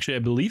week, actually, I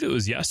believe it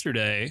was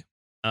yesterday,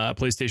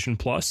 PlayStation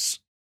Plus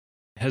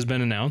has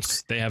been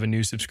announced. They have a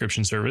new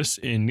subscription service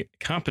in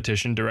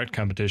direct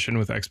competition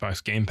with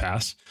Xbox Game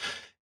Pass.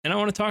 And I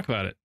want to talk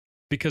about it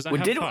because we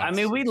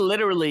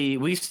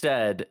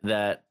said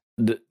that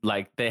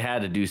like they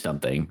had to do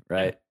something,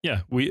 right?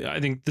 Yeah, I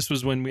think this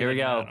was when we had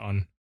that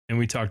on and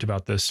we talked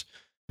about this.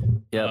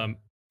 Yeah.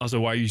 Also,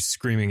 why are you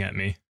screaming at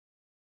me?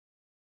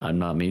 I'm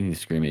not meaning to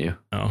scream at you.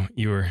 Oh,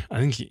 you were. I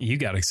think you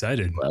got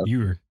excited. Well, you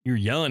were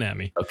yelling at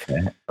me.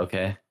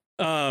 Okay.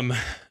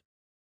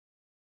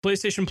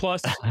 PlayStation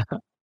Plus,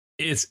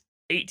 it's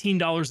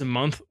 $18 a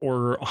month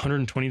or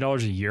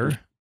 $120 a year.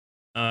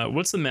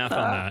 What's the math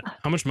on that?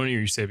 How much money are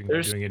you saving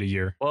by doing it a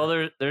year?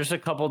 Well, there's a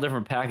couple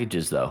different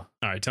packages though.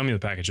 All right, tell me the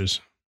packages.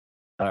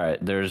 All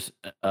right, there's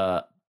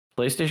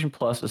PlayStation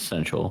Plus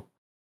Essential,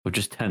 which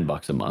is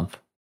 $10 a month.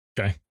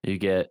 Okay. You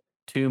get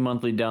 2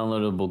 monthly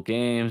downloadable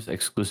games,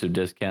 exclusive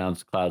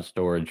discounts, cloud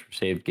storage for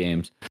saved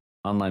games,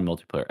 online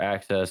multiplayer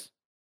access,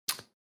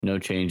 No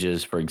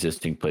changes for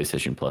existing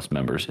PlayStation Plus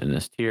members in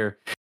this tier.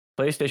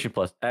 PlayStation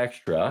Plus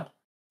Extra,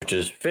 which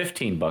is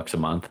 $15 a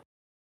month.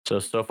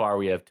 So far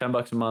we have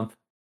 $10 a month.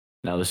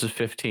 Now this is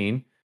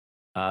 15.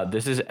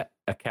 This is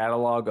a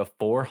catalog of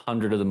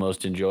 400 of the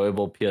most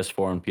enjoyable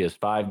PS4 and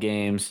PS5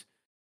 games,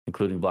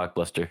 including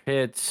blockbuster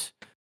hits,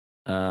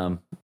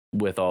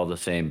 with all the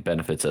same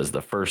benefits as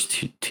the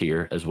first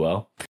tier as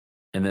well.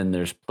 And then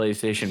there's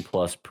PlayStation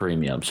Plus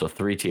Premium, so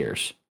 3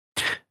 tiers.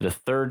 The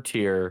third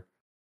tier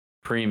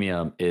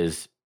Premium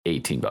is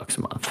 $18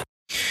 a month.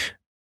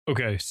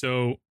 Okay,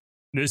 so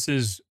this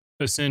is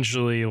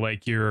essentially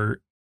like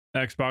your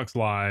Xbox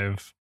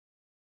Live,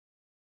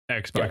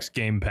 Xbox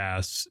Game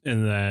Pass,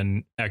 and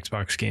then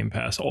Xbox Game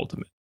Pass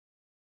Ultimate.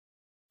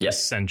 Yes.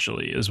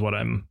 Essentially is what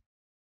I'm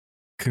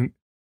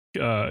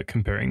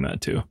comparing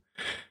that to.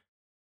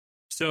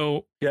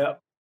 So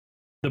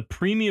the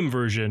premium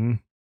version,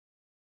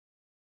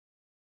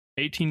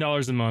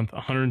 $18 a month,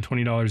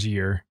 $120 a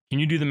year. Can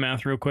you do the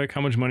math real quick?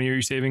 How much money are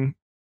you saving?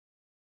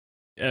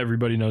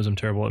 Everybody knows I'm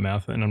terrible at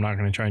math, and I'm not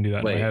going to try and do that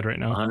in my head right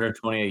now.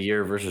 120 a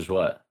year versus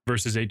what?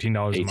 Versus $18 a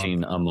month.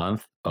 18 a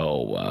month?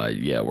 Oh,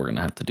 yeah, we're going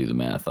to have to do the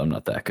math. I'm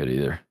not that good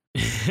either.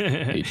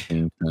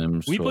 18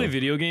 times we play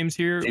video games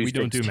here. We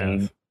don't do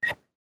math.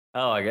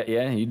 Oh,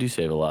 you do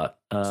save a lot.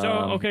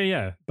 Okay,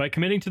 yeah. By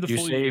committing to the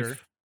full year.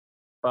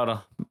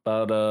 About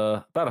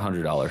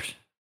 $100.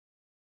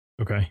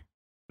 Okay.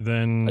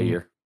 Then a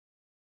year.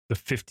 The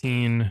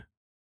 15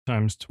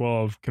 times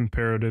 12,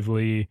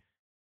 comparatively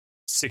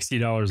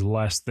 $60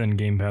 less than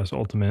Game Pass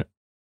Ultimate.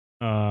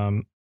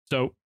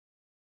 So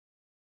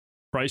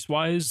price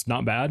wise,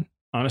 not bad,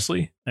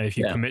 honestly. If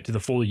you commit to the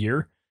full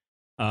year,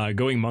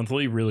 going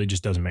monthly really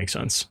just doesn't make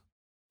sense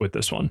with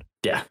this one.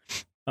 Yeah.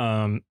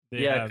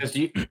 Because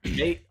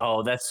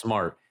that's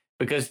smart.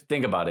 Because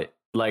think about it.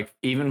 Like,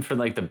 even for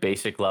like the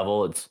basic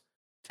level, it's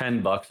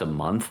 $10 a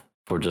month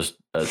for just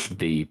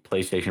the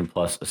PlayStation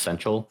Plus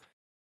Essential,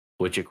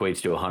 which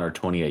equates to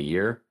 $120 a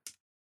year.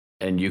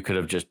 And you could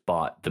have just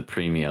bought the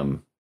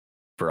premium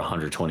for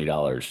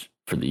 $120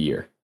 for the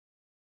year.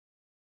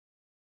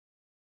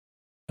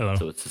 Hello.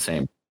 So it's the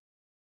same.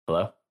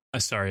 Hello?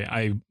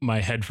 Sorry, my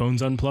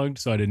headphones unplugged,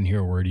 so I didn't hear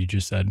a word you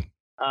just said.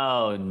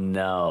 Oh,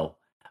 no.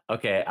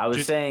 Okay, I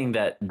was saying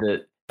that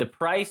the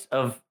price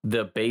of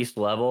the base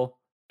level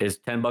is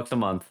 $10 a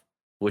month,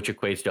 which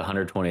equates to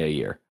 $120 a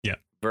year. Yeah.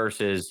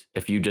 Versus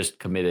if you just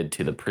committed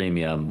to the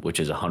premium, which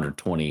is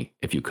 $120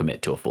 if you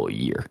commit to a full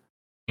year.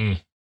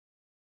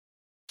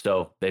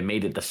 So they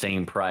made it the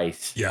same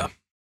price. Yeah.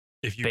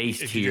 If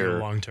tier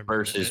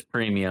versus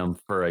premium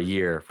for a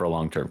year for a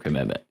long-term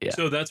commitment. Yeah.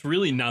 So that's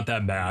really not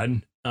that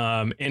bad.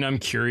 And I'm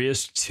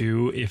curious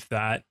too if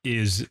that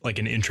is like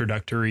an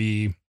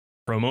introductory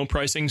promo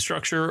pricing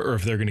structure or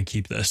if they're going to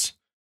keep this.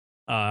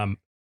 Time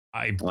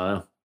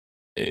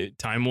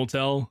will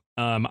tell.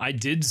 I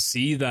did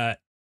see that.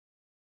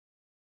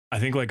 I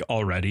think like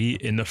already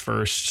in the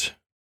first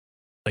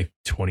like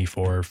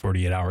 24 or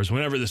 48 hours,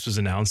 whenever this was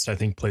announced, I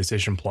think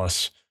PlayStation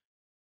Plus,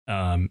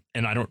 and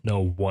I don't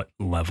know what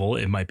level,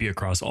 it might be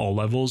across all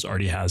levels,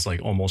 already has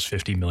like almost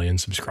 50 million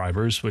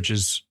subscribers, which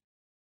is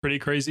pretty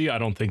crazy. I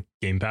don't think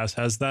Game Pass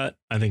has that.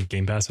 I think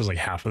Game Pass has like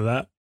half of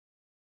that.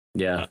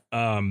 Yeah.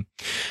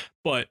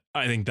 But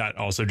I think that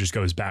also just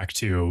goes back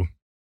to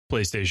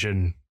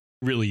PlayStation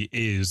really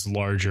is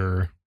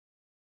larger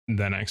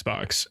than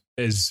Xbox,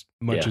 as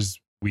much as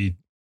we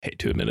hate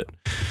to admit it.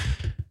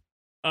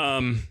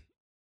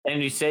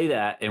 And you say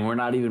that, and we're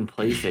not even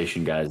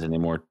PlayStation guys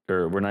anymore,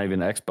 or we're not even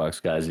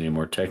Xbox guys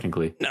anymore,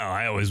 technically. No,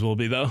 I always will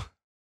be, though.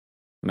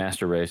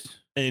 Master race.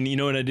 And you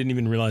know what? I didn't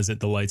even realize that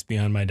the lights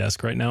behind my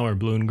desk right now are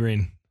blue and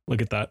green.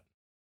 Look at that.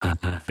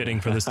 Fitting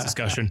for this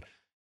discussion.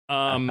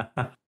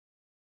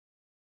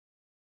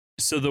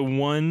 So the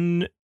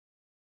one,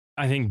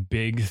 I think,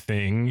 big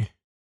thing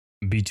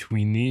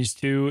between these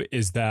two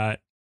is that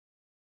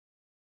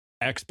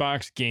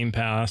Xbox Game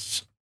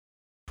Pass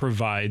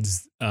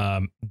provides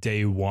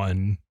day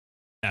one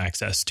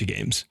access to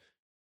games.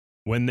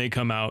 When they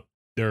come out,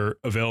 they're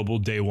available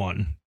day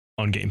one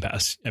on Game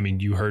Pass. I mean,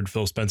 you heard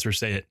Phil Spencer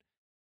say it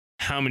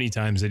how many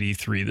times at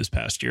E3 this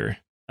past year.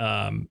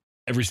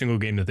 Every single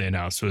game that they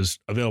announced was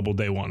available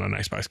day one on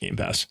Xbox Game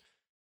Pass.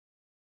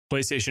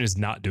 PlayStation is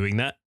not doing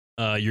that.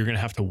 You're going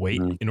to have to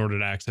wait in order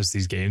to access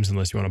these games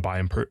unless you want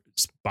to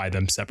buy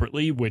them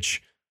separately,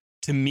 which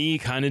to me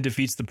kind of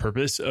defeats the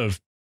purpose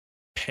of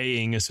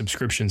paying a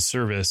subscription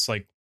service.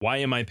 Like, why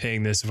am I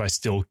paying this if I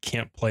still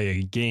can't play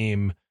a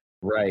game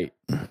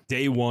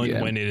day one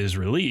when it is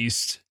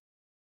released?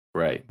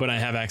 Right. But I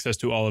have access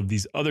to all of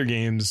these other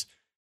games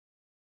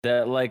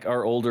that like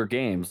are older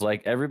games.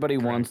 Like everybody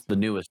wants the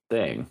newest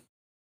thing.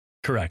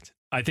 Correct.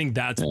 I think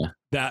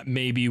that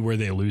may be where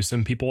they lose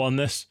some people on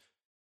this.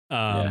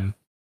 And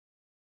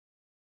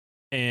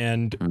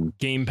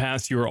Game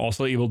Pass, you are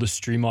also able to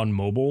stream on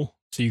mobile.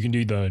 So you can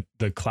do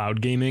the cloud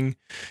gaming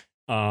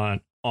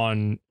on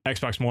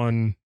Xbox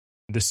One,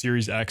 the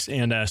Series X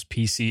and S,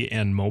 PC,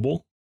 and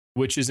mobile,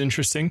 which is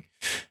interesting.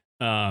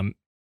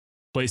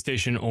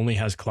 PlayStation only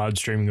has cloud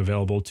streaming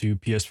available to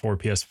PS4,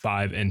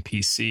 PS5, and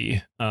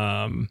PC.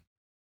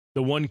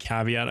 The one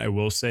caveat I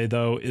will say,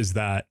 though, is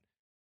that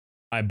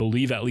I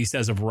believe, at least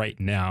as of right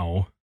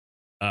now,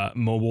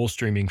 mobile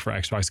streaming for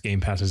Xbox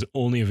Game Pass is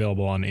only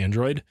available on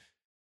Android.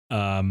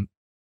 From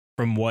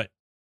what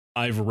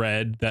I've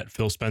read, that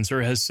Phil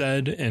Spencer has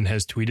said and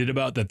has tweeted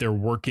about, that they're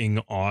working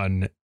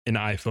on an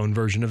iPhone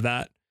version of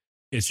that.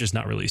 It's just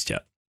not released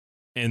yet.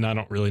 And I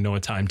don't really know a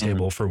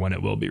timetable for when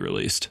it will be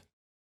released.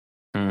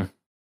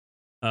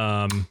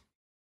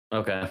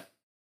 Okay.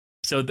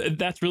 So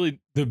that's really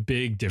the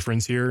big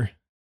difference here,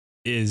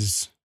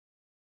 is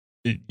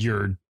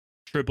your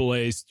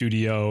AAA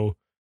studio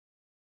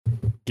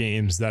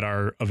games that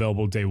are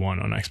available day one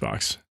on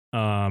Xbox.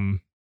 I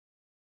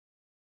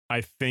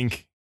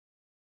think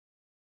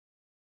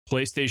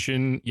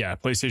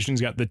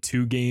PlayStation's got the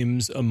 2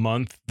 games a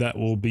month that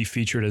will be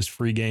featured as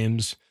free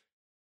games.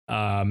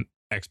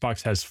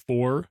 Xbox has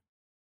 4,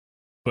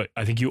 but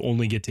I think you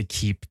only get to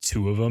keep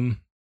 2 of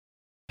them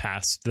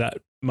past that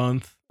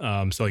month.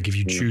 So like if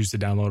you choose to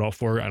download all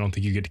 4, I don't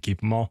think you get to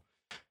keep them all.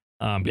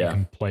 But you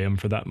can play them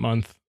for that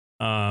month.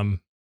 So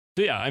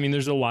yeah, I mean,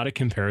 there's a lot of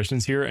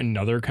comparisons here.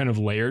 Another kind of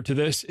layer to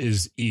this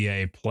is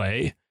EA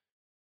Play,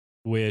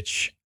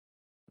 which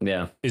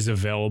is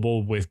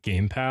available with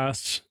Game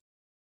Pass,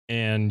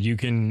 and you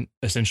can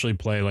essentially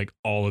play like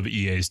all of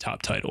EA's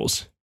top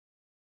titles.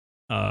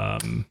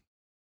 And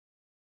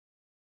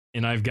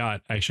I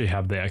actually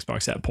have the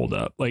Xbox app pulled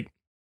up. Like,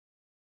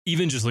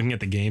 even just looking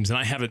at the games, and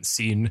I haven't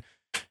seen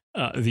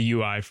the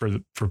UI for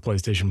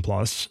PlayStation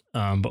Plus,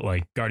 but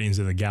like Guardians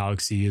of the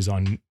Galaxy is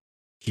on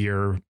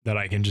here that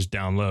I can just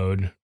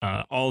download.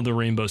 All the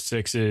Rainbow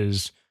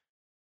Sixes,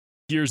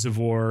 Gears of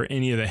War,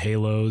 any of the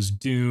Halos,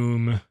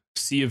 Doom,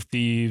 Sea of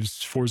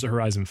Thieves, Forza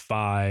Horizon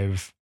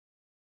 5,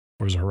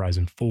 Forza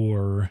Horizon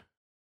 4.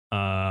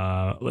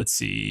 Let's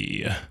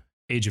see,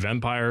 Age of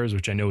Empires,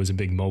 which I know is a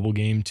big mobile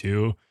game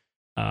too.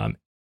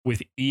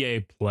 With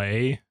EA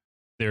Play,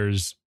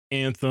 there's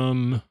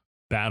Anthem,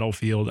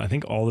 Battlefield. I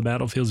think all the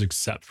Battlefields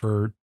except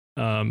for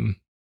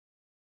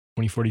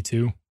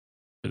 2042,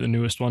 the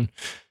newest one.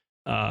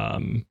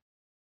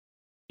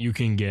 You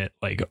can get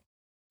like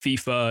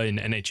FIFA and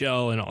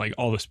NHL and like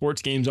all the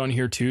sports games on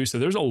here too. So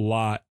there's a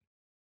lot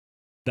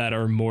that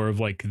are more of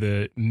like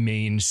the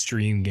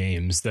mainstream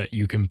games that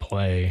you can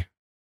play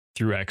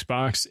through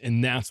Xbox.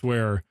 And that's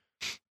where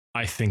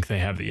I think they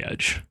have the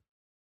edge.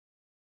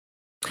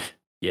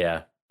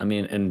 Yeah. I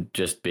mean, and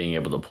just being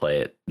able to play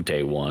it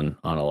day one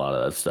on a lot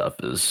of that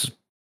stuff is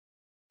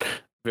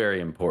very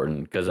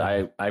important, because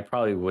I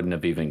probably wouldn't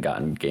have even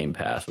gotten Game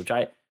Pass, which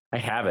I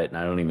have it and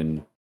I don't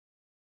even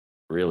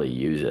really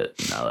use it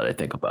now that I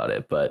think about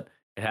it, but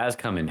it has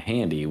come in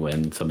handy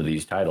when some of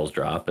these titles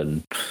drop,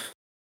 and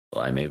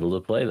I'm able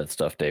to play that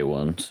stuff day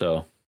one.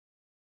 So,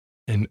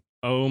 and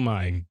oh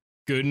my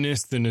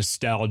goodness, the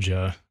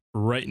nostalgia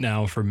right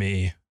now for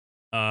me.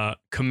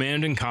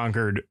 Command and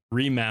Conquer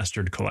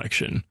Remastered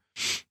Collection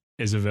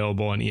is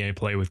available on EA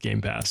Play with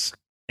Game Pass.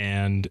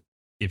 And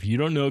if you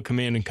don't know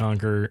Command and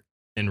Conquer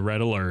and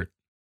Red Alert,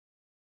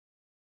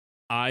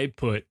 I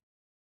put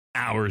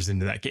hours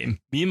into that game.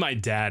 Me and my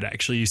dad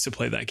actually used to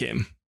play that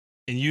game.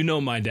 And you know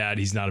my dad,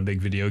 he's not a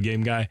big video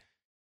game guy.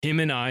 Him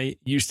and I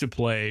used to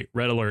play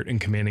Red Alert and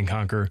Command and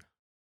Conquer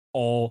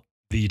all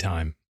the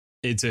time.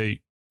 It's a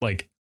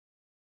like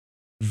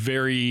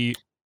very,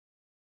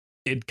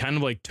 it kind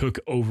of like took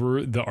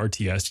over the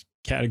RTS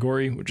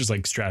category, which is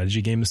like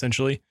strategy game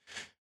essentially.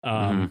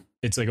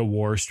 It's like a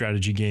war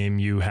strategy game.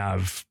 You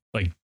have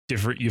like you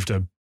have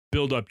to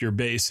build up your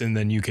base, and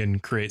then you can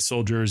create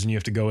soldiers and you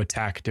have to go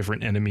attack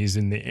different enemies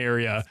in the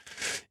area.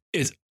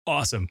 It's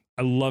awesome.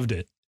 I loved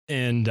it.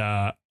 And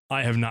I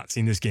have not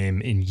seen this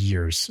game in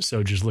years.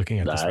 So just looking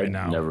at this right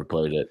now. I never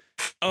played it.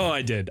 Oh,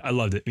 I did. I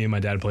loved it. Me and my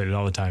dad played it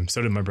all the time.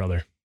 So did my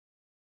brother.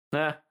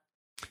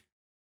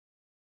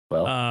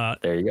 Well,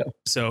 there you go.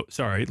 So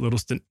sorry,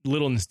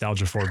 little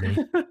nostalgia for me.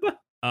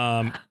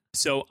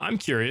 So I'm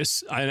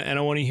curious, and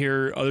I want to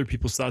hear other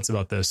people's thoughts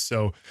about this.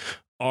 So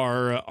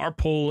our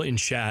poll in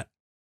chat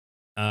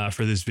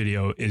for this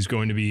video is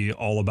going to be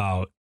all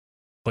about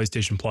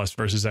PlayStation Plus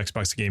versus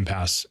Xbox Game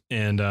Pass,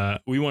 and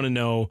we want to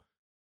know,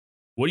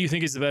 what do you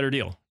think is the better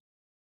deal?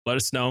 Let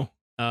us know.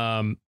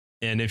 And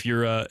if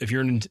you're a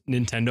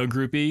Nintendo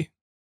groupie,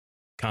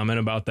 comment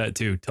about that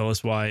too. Tell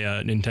us why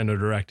Nintendo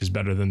Direct is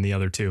better than the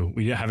other two.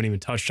 We haven't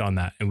even touched on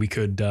that, and we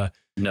could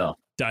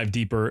dive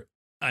deeper.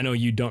 I know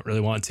you don't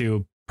really want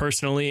to.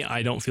 Personally,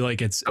 I don't feel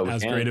like it's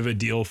as great of a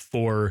deal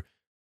for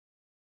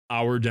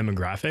our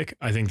demographic.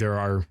 I think there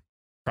are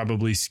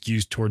probably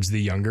skews towards the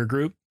younger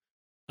group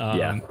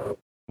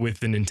with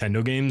the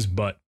Nintendo games,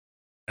 but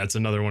that's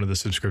another one of the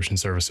subscription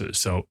services.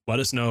 So let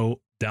us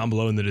know down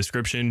below in the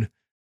description.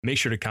 Make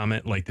sure to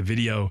comment, like the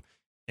video,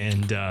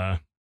 and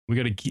we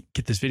got to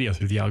get this video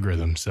through the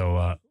algorithm.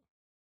 So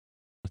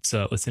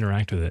let's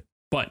interact with it.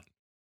 But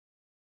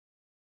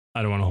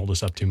I don't want to hold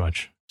us up too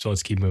much, so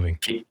let's keep moving.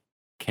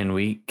 Can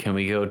we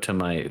go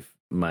to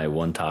my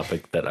one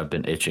topic that I've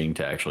been itching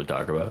to actually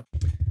talk about?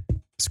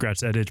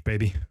 Scratch that itch,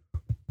 baby.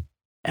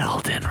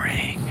 Elden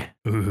Ring.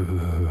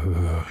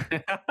 Ooh.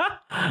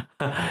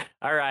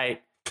 All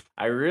right.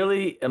 I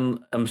really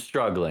am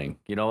struggling.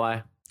 You know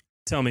why?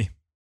 Tell me.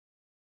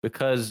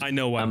 Because I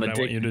know why, I'm but I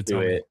want you addicted to to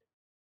tell me. it,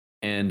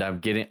 and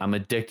I'm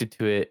addicted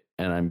to it,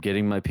 and I'm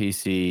getting my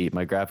PC.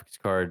 My graphics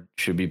card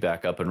should be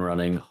back up and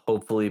running,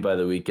 hopefully by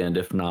the weekend,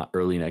 if not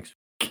early next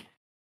week.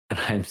 And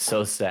I'm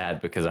so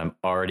sad because I'm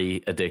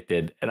already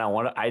addicted, and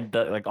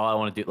like all I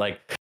want to do. Like,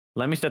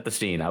 let me set the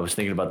scene. I was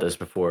thinking about this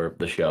before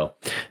the show.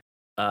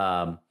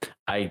 Um,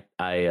 I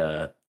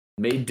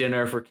made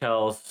dinner for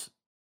Kels.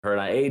 Her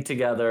and I ate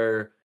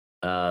together.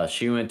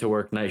 She went to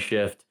work night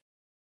shift.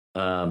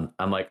 I'm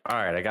like, all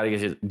right, I got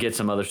to get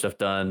some other stuff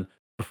done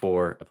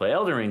before I play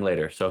Elden Ring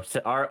later. So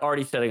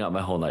already setting up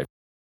my whole night.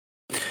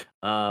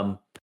 Um,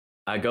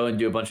 I go and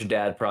do a bunch of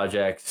dad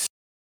projects,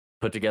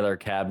 put together a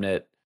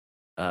cabinet,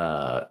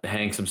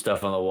 hang some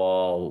stuff on the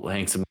wall,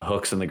 hang some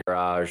hooks in the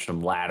garage,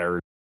 some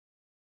ladders,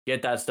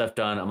 get that stuff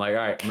done. I'm like,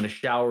 all right, I'm gonna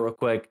shower real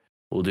quick.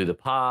 We'll do the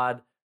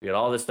pod. We got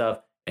all this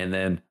stuff, and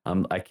then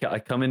I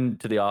come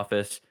into the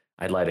office.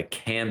 I light a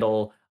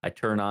candle. I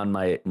turn on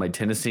my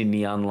Tennessee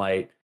neon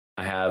light.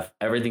 I have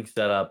everything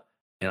set up,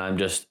 and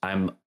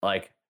I'm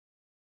like,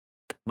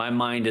 my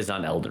mind is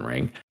on Elden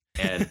Ring,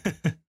 and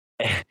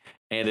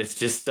and it's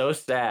just so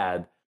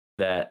sad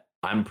that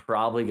I'm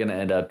probably gonna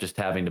end up just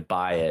having to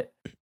buy it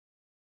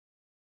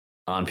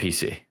on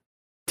PC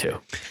too.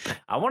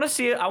 I want to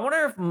see it. I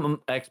wonder if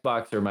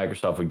Xbox or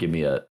Microsoft would give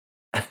me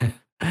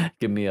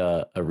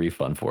a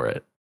refund for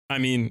it. I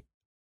mean,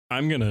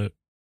 I'm going to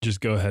just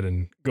go ahead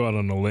and go out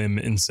on a limb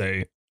and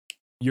say,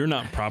 you're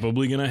not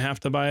probably going to have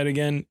to buy it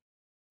again.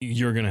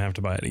 You're going to have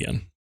to buy it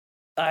again.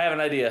 I have an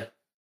idea.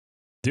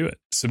 Do it.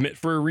 Submit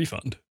for a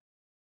refund.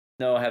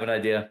 No, I have an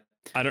idea.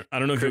 I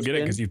don't know if you'll get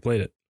it because you've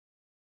played it.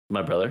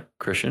 My brother,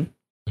 Christian,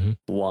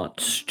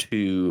 wants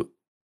to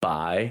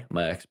buy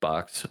my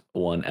Xbox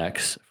One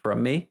X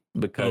from me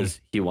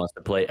because he wants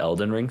to play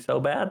Elden Ring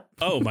so bad.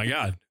 Oh my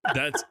God.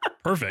 That's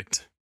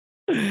perfect.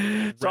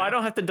 So I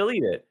don't have to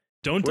delete it.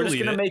 Don't We're delete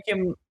just gonna it. make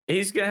him.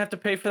 He's gonna have to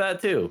pay for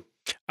that too.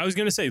 I was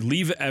gonna say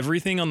leave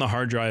everything on the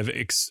hard drive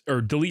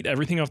or delete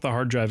everything off the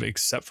hard drive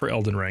except for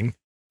Elden Ring.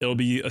 It'll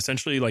be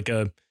essentially like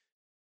a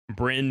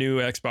brand new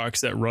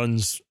Xbox that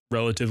runs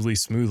relatively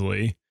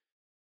smoothly.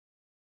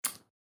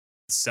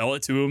 Sell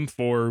it to him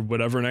for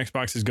whatever an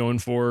Xbox is going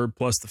for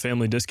plus the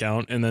family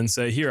discount, and then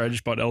say, "Here, I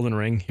just bought Elden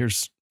Ring.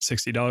 Here's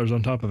 $60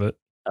 on top of it."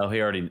 Oh,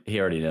 he already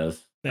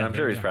knows. Yeah, I'm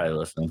sure he's probably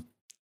listening.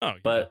 Oh,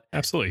 but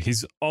absolutely,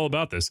 he's all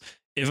about this.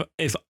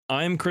 If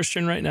I'm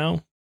Christian right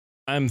now,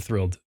 I'm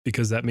thrilled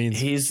because that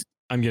means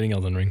I'm getting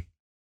Elden Ring.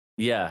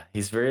 Yeah,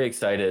 he's very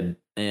excited,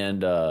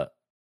 and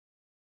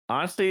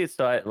honestly,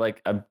 so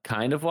I've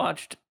kind of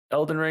watched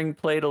Elden Ring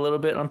played a little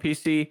bit on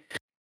PC,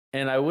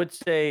 and I would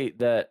say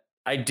that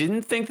I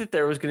didn't think that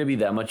there was going to be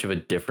that much of a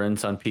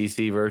difference on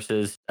PC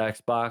versus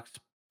Xbox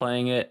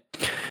playing it,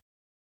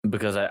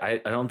 because I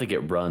don't think it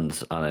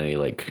runs on any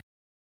like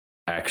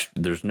extra.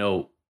 There's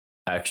no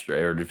extra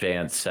or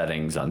advanced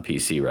settings on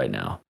PC right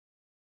now.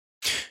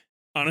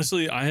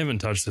 Honestly, I haven't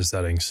touched the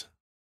settings.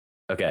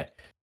 Okay,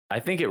 I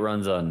think it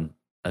runs on.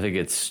 I think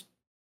it's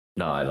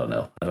no, I don't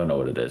know. I don't know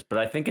what it is, but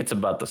I think it's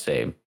about the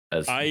same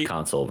as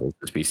console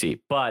versus PC.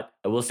 But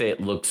I will say it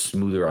looks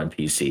smoother on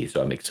PC,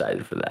 so I'm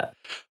excited for that.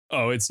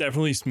 Oh, it's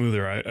definitely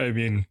smoother. I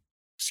mean,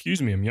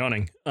 excuse me, I'm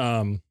yawning.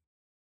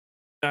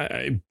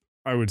 I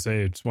would say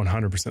it's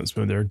 100%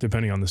 smoother,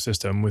 depending on the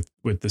system.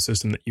 With the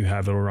system that you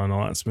have, it'll run a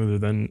lot smoother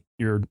than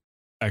your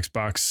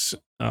Xbox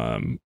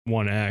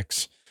One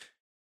X.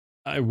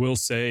 I will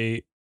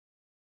say,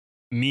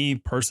 me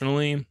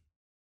personally,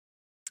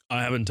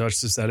 I haven't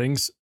touched the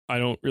settings. I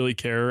don't really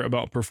care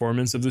about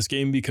performance of this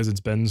game because it's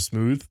been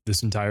smooth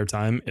this entire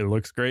time. It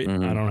looks great.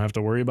 I don't have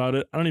to worry about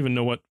it. I don't even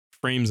know what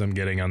frames I'm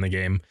getting on the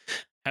game.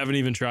 Haven't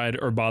even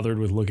tried or bothered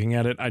with looking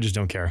at it. I just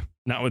don't care.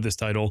 Not with this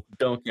title.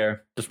 Don't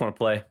care. Just want to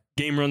play.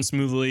 Game runs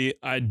smoothly.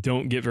 I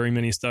don't get very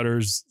many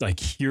stutters. Like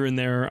here and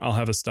there, I'll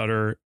have a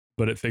stutter,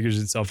 but it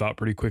figures itself out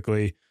pretty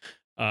quickly.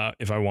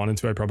 If I wanted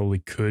to, I probably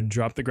could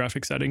drop the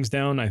graphic settings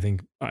down. I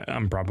think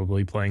I'm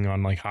probably playing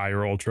on like high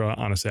or ultra.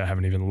 Honestly, I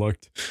haven't even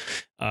looked.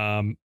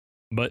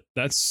 But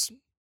that's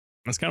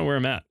kind of where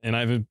I'm at. And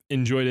I've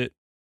enjoyed it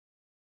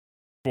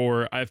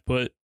I've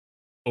put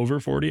over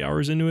 40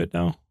 hours into it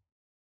now.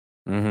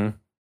 Mm-hmm.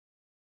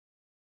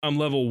 I'm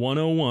level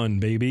 101,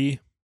 baby.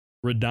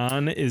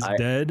 Radon is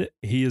dead.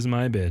 He is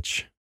my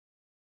bitch.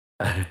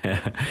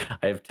 I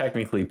have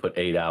technically put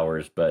 8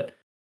 hours, but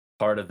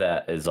part of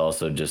that is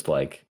also just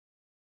like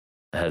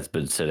has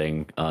been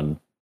sitting on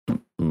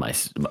my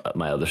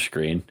other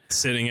screen.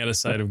 Sitting at a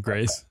site of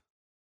grace.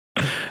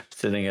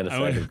 Sitting at a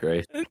site of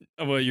grace.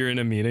 Well, you're in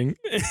a meeting.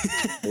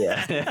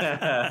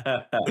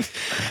 Yeah.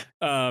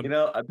 I've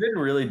been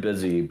really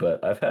busy,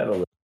 but I've had a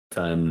little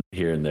time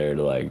here and there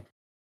to like.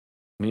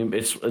 I mean,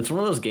 it's one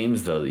of those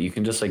games though that you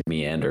can just like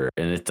meander,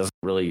 and it doesn't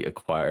really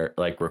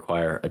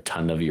require a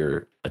ton of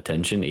your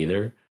attention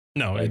either.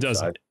 No, like, it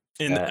doesn't.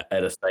 So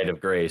at a site of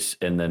grace,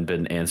 and then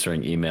been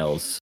answering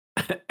emails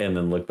and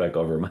then look back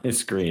over my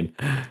screen.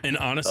 And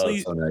Oh, honestly,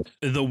 it's so nice.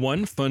 the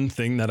one fun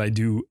thing that I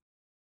do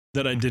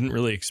that I didn't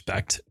really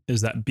expect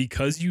is that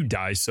because you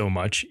die so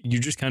much, you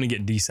just kind of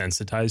get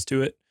desensitized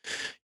to it.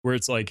 Where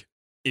it's like,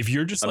 if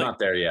you're just I'm like, not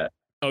there yet.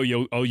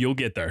 you'll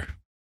get there.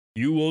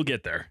 You will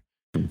get there.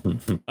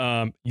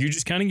 You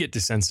just kind of get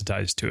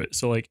desensitized to it.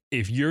 So like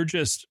if you're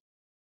just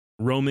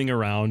roaming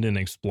around and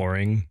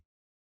exploring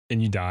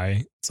and you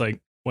die, it's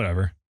like,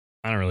 whatever.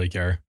 I don't really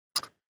care.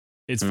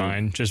 It's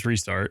fine. Just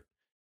restart.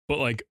 But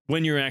like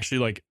when you're actually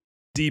like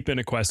deep in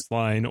a quest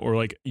line, or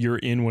like you're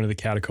in one of the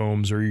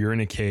catacombs, or you're in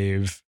a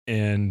cave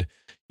and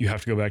you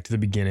have to go back to the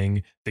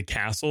beginning, the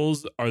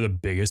castles are the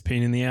biggest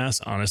pain in the ass,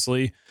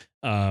 honestly,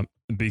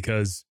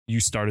 because you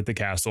start at the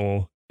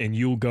castle and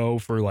you'll go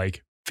for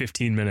like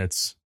 15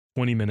 minutes,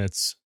 20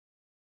 minutes.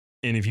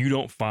 And if you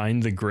don't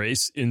find the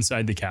grace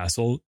inside the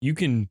castle, you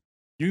can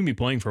be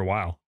playing for a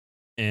while.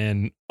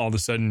 And all of a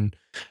sudden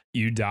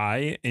you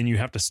die and you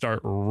have to start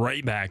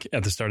right back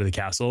at the start of the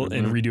castle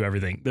and redo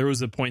everything. There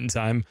was a point in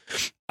time,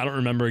 I don't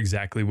remember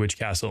exactly which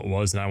castle it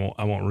was, and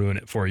I won't ruin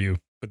it for you,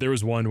 but there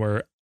was one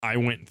where I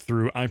went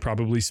through, I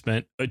probably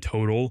spent a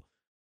total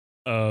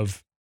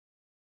of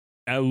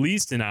at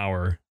least an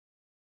hour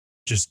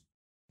just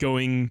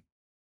going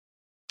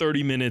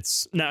 30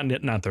 minutes,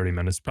 not 30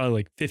 minutes, probably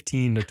like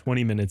 15 to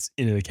 20 minutes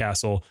into the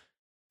castle,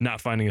 not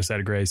finding a set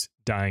of grace,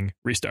 dying,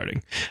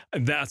 restarting.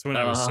 That's when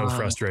I was so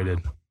frustrated.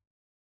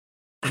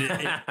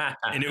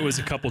 And it was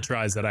a couple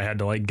tries that I had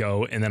to like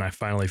go, and then I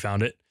finally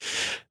found it.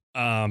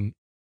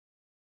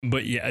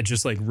 But yeah,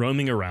 just like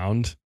roaming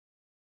around.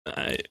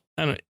 I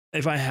don't,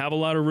 if I have a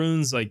lot of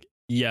runes, like,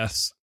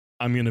 yes,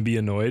 I'm going to be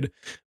annoyed,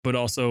 but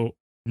also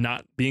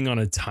not being on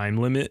a time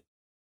limit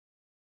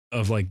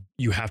of like,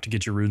 you have to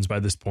get your runes by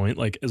this point.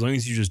 Like, as long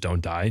as you just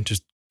don't die,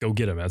 just go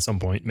get them at some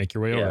point, make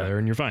your way over there,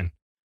 and you're fine.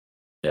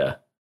 Yeah.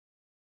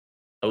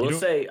 I will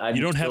say,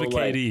 you don't have a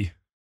KD.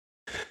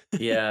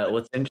 Yeah.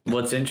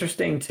 What's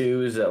interesting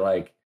too is that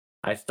like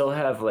I still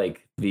have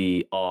like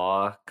the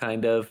awe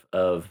kind of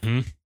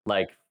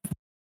like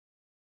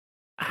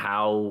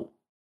how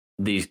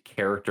these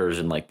characters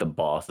and like the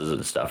bosses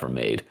and stuff are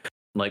made.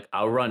 Like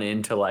I'll run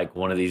into like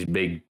one of these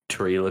big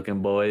tree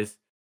looking boys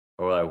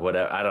or like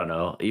whatever. I don't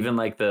know. Even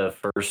like the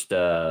first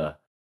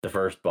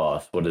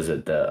boss. What is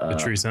it? The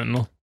tree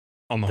sentinel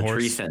on the horse.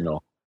 Tree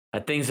sentinel.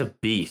 That thing's a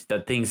beast.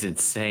 That thing's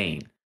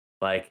insane.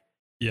 Like,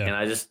 yeah. And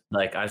I just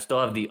like I still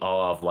have the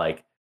awe of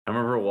like I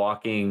remember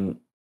walking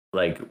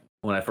like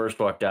when I first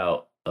walked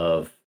out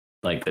of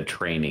like the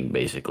training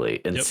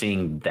basically and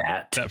seeing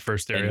that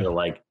first area. And you're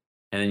like,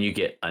 and then you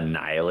get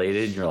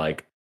annihilated. And you're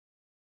like,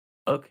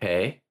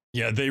 okay.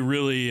 Yeah, they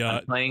really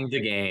I'm playing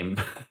the game.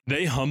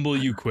 They humble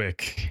you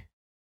quick.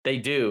 They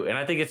do, and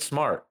I think it's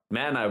smart.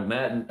 Matt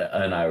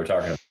and I were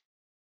talking.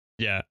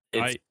 Yeah,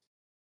 and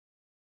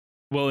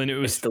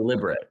it's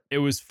deliberate. It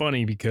was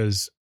funny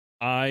because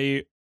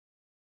when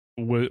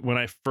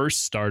I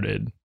first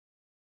started,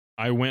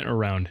 I went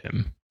around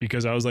him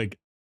because I was like,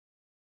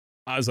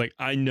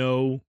 I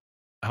know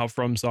how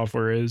From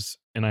Software is,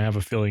 and I have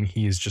a feeling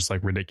he's just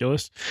like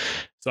ridiculous.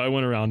 So I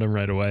went around him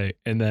right away,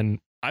 and then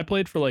I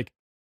played for like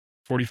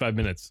 45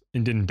 minutes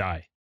and didn't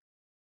die.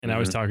 And I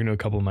was talking to a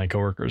couple of my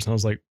coworkers, and I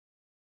was like,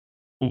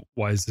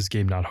 why is this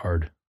game not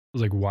hard? I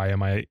was like, why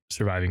am I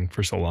surviving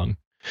for so long?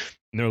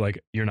 And they're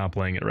like, you're not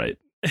playing it right.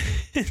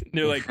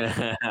 They're like,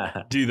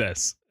 do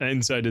this.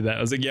 And so I did that.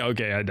 I was like, yeah,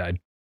 okay, I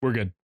died. We're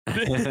good.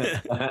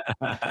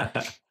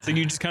 So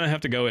you just kind of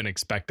have to go in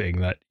expecting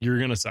that you're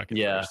going to suck at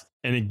first.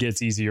 And it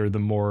gets easier the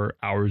more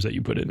hours that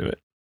you put into it.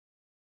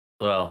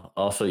 Well,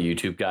 also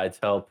YouTube guides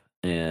help.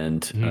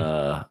 And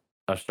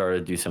I've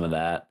started to do some of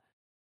that.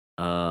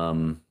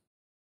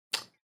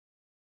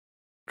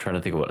 Trying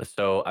to think of what.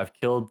 So I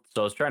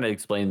was trying to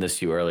explain this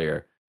to you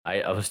earlier.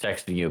 I was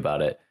texting you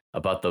about it,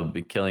 about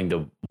killing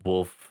the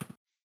wolf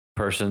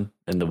person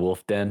in the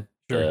wolf den,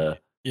 the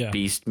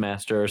beast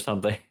master or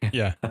something.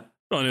 Yeah.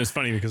 Well, and it was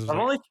funny because I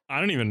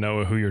don't even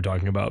know who you're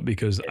talking about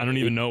because I don't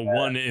even know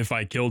one if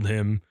I killed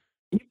him.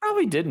 You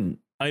probably didn't.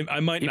 I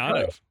might not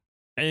have.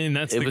 And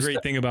that's the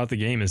great thing about the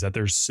game is that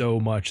there's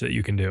so much that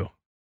you can do.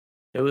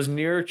 It was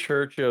near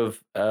Church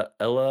of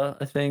Ella,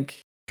 I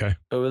think. Okay.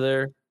 Over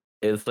there.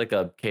 It's like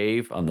a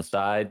cave on the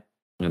side,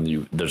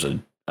 and there's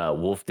a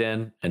wolf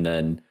den, and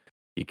then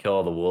you kill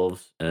all the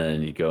wolves, and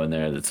then you go in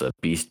there. It's a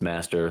beast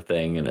master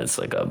thing, and it's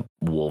like a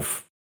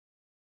wolf,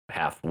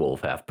 half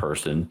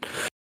person,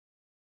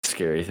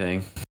 scary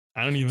thing.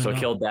 I don't even. So I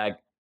killed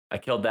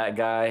that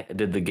guy. I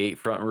did the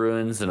Gatefront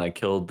ruins, and I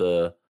killed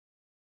the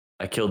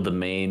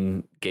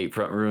main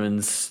Gatefront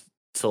ruins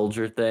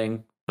soldier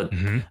thing. But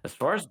as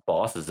far as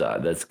bosses,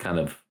 that's kind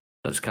of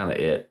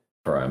it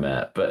where I'm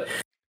at. But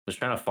I was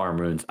trying to farm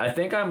runes. I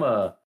think I'm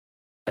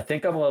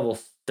level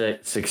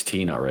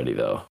 16 already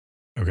though.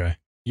 Okay.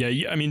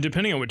 Yeah. I mean,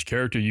 depending on which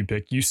character you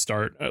pick, you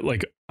start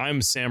like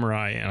I'm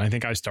samurai, and I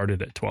think I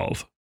started at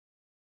 12.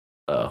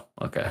 Oh,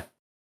 okay.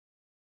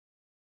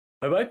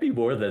 I might be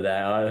more than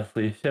that,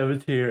 honestly.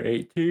 17 or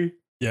 18.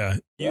 Yeah.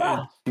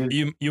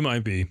 You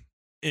might be.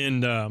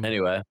 And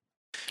anyway.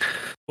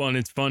 Well, and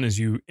it's fun as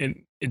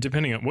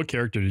depending on what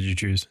character did you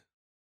choose.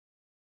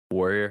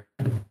 Warrior.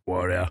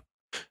 Warrior.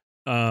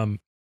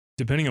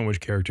 Depending on which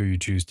character you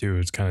choose too,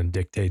 it's kind of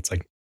dictates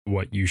like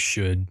what you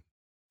should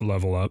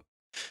level up.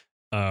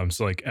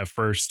 So like at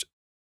first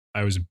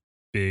I was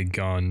big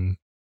on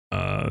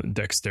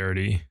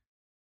dexterity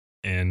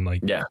and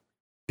like Yeah.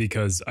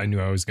 because I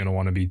knew I was gonna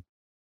want to be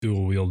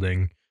dual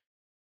wielding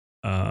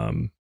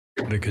the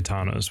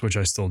katanas, which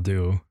I still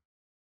do.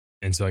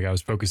 And so like I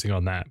was focusing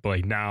on that. But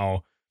like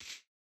now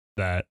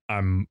that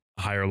I'm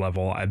higher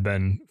level, I've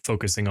been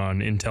focusing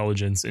on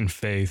intelligence and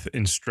faith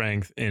and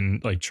strength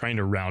and like trying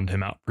to round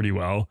him out pretty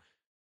well.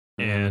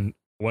 And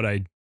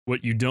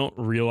what you don't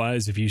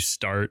realize if you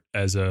start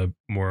as a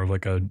more of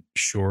like a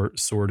short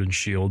sword and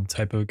shield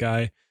type of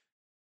guy,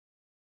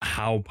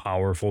 how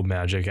powerful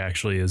magic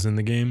actually is in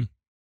the game.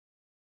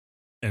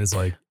 And it's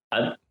like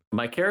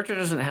my character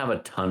doesn't have a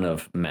ton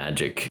of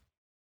magic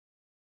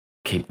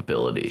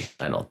capability,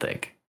 I don't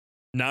think.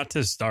 Not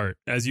to start.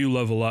 As you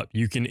level up,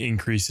 you can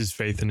increase his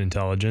faith and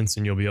intelligence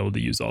and you'll be able to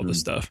use all this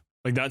stuff.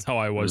 Like that's how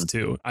I was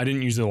too. I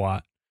didn't use it a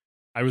lot.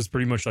 I was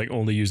pretty much like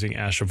only using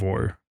Ash of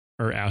War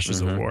or Ashes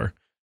of War.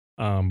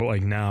 But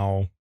like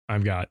now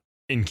I've got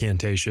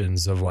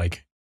incantations of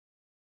like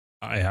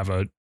I have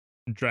a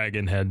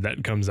dragon head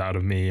that comes out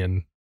of me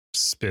and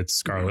spits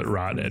scarlet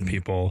rot at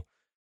people.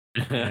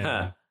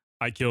 I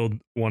killed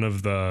one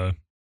of the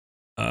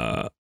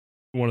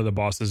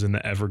bosses in the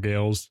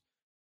Evergales,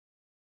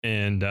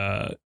 and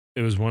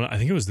it was I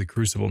think it was the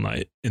Crucible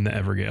Knight in the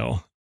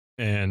Evergale,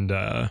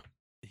 and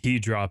he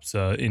drops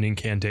an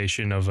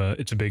incantation of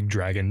it's a big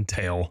dragon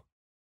tail.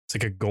 It's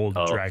like a gold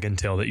dragon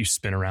tail that you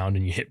spin around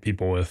and you hit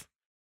people with.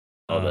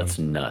 Oh, that's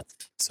nuts.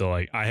 So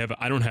like I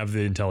don't have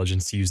the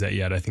intelligence to use that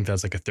yet. I think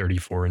that's like a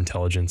 34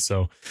 intelligence.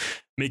 So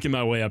making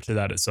my way up to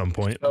that at some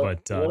point. So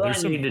but what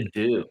there's I need to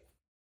do?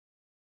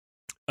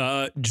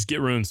 Just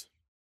get runes.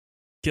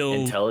 Kill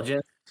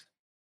intelligence.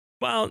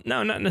 Well,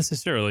 no, not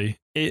necessarily.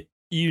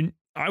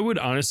 I would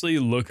honestly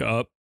look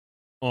up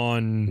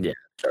on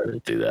try to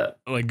do that.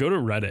 Like go to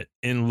Reddit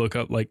and look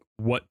up like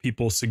what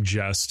people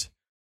suggest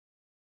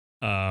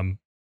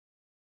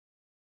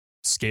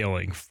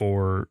scaling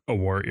for a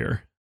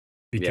warrior,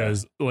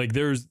 because like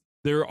there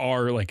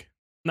are like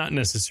not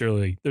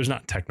necessarily, there's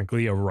not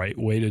technically a right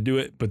way to do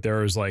it, but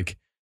there is like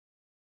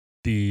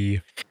the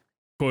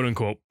quote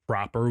unquote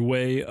proper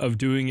way of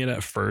doing it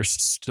at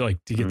first to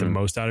get the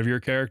most out of your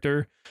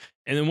character.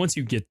 And then once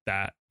you get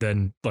that,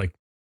 then like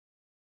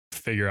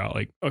figure out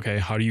like, okay,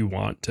 how do you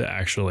want to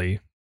actually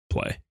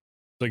play?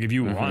 Like if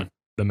you want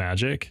the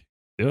magic,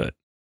 do it.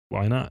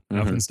 Why not?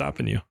 Nothing's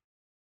stopping you.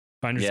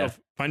 Find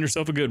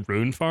yourself a good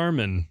rune farm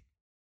and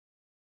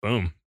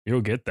boom,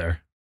 you'll get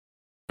there.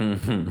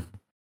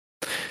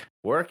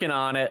 Working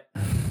on it.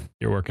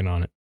 You're working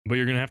on it, but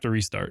you're going to have to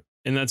restart,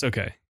 and that's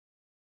okay.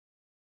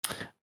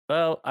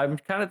 Well, I'm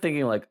kind of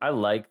thinking like, I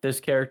like this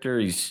character.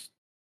 I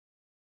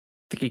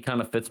think he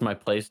kind of fits my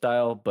play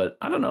style, but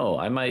I don't know.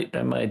 I might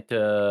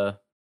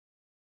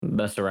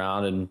mess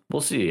around and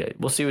we'll see.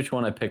 We'll see which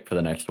one I pick for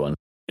the next one.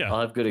 Yeah.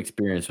 I'll have good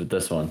experience with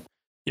this one.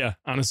 Yeah.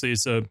 Honestly,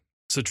 it's a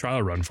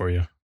trial run for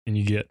you, and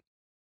you get a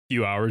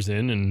few hours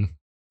in and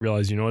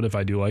realize, you know what, if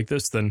I do like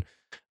this, then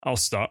I'll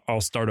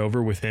start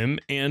over with him.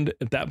 And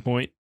at that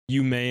point,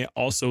 you may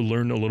also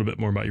learn a little bit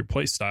more about your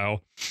play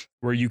style,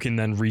 where you can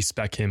then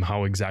respec him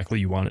how exactly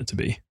you want it to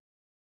be.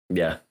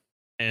 Yeah.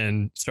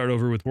 And start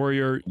over with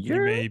warrior. You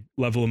may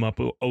level him up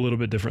a little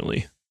bit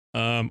differently,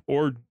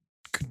 or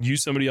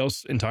use somebody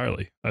else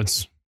entirely.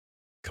 That's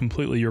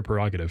completely your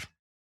prerogative.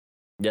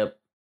 Yep.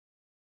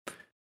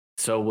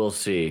 So we'll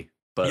see.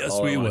 But yes,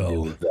 we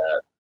will.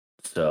 That.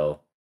 So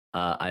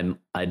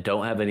I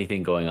don't have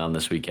anything going on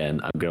this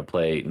weekend. I'm gonna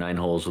play 9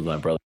 holes with my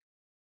brother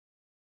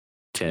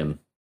Tim.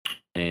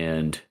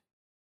 And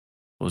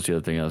what was the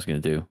other thing I was gonna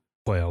do?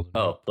 Play Elden.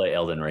 Play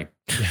Elden Ring.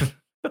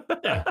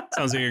 Yeah,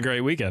 sounds like a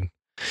great weekend.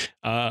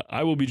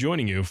 I will be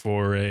joining you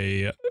for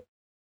a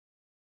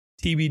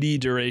TBD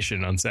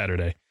duration on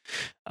Saturday,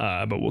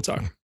 but we'll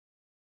talk.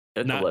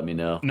 Let me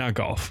know. Not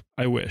golf.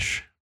 I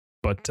wish,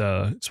 but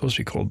it's supposed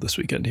to be cold this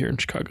weekend here in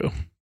Chicago.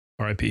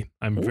 RIP.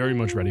 I'm very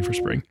much ready for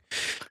spring.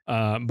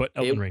 But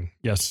Elden Ring,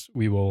 yes,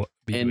 we will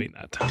be doing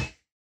that.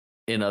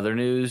 In other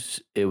news,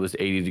 it was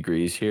 80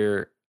 degrees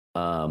here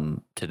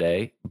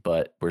today,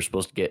 but we're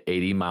supposed to get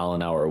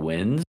 80-mile-an-hour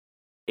winds.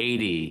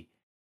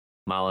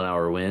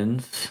 80-mile-an-hour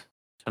winds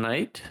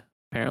tonight,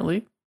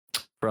 apparently,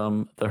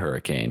 from the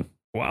hurricane.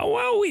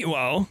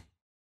 Wow.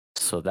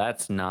 So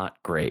that's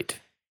not great.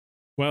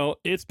 Well,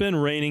 it's been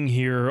raining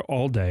here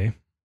all day,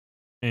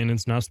 and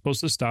it's not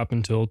supposed to stop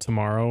until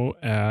tomorrow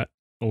at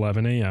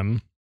 11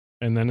 a.m.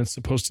 And then it's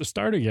supposed to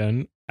start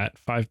again at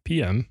 5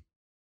 p.m.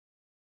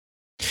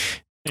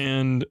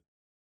 And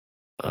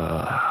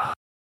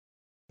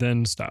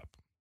then stop.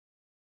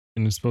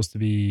 And it's supposed to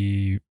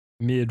be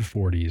mid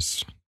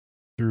 40s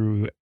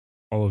through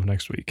all of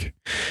next week.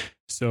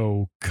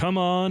 So come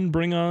on,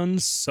 bring on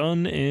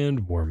sun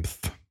and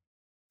warmth.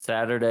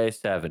 Saturday,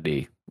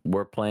 70.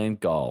 We're playing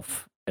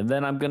golf. And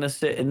then I'm going to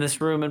sit in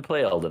this room and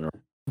play Elden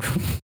Ring.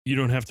 You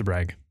don't have to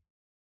brag.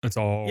 That's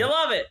all. You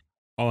love it.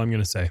 All I'm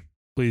going to say.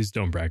 Please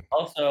don't brag.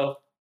 Also,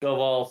 go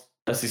Vols,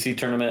 SEC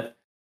tournament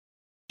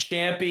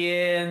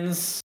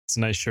champions. It's a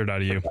nice shirt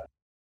out of you.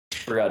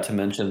 Forgot to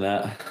mention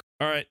that.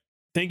 All right.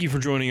 Thank you for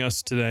joining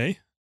us today.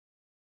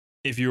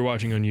 If you're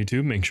watching on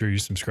YouTube, make sure you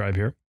subscribe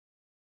here.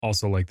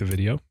 Also like the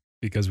video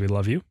because we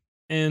love you.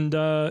 And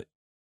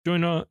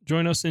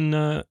join us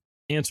in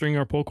answering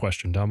our poll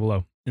question down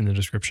below in the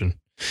description.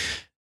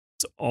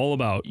 It's all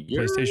about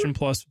PlayStation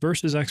Plus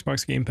versus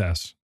Xbox Game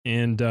Pass.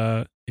 And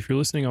if you're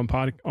listening on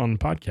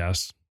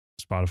podcasts,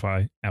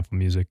 Spotify, Apple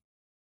Music,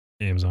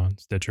 Amazon,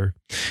 Stitcher,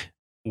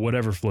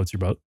 whatever floats your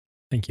boat,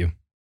 thank you.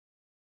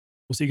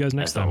 We'll see you guys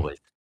next time. Always.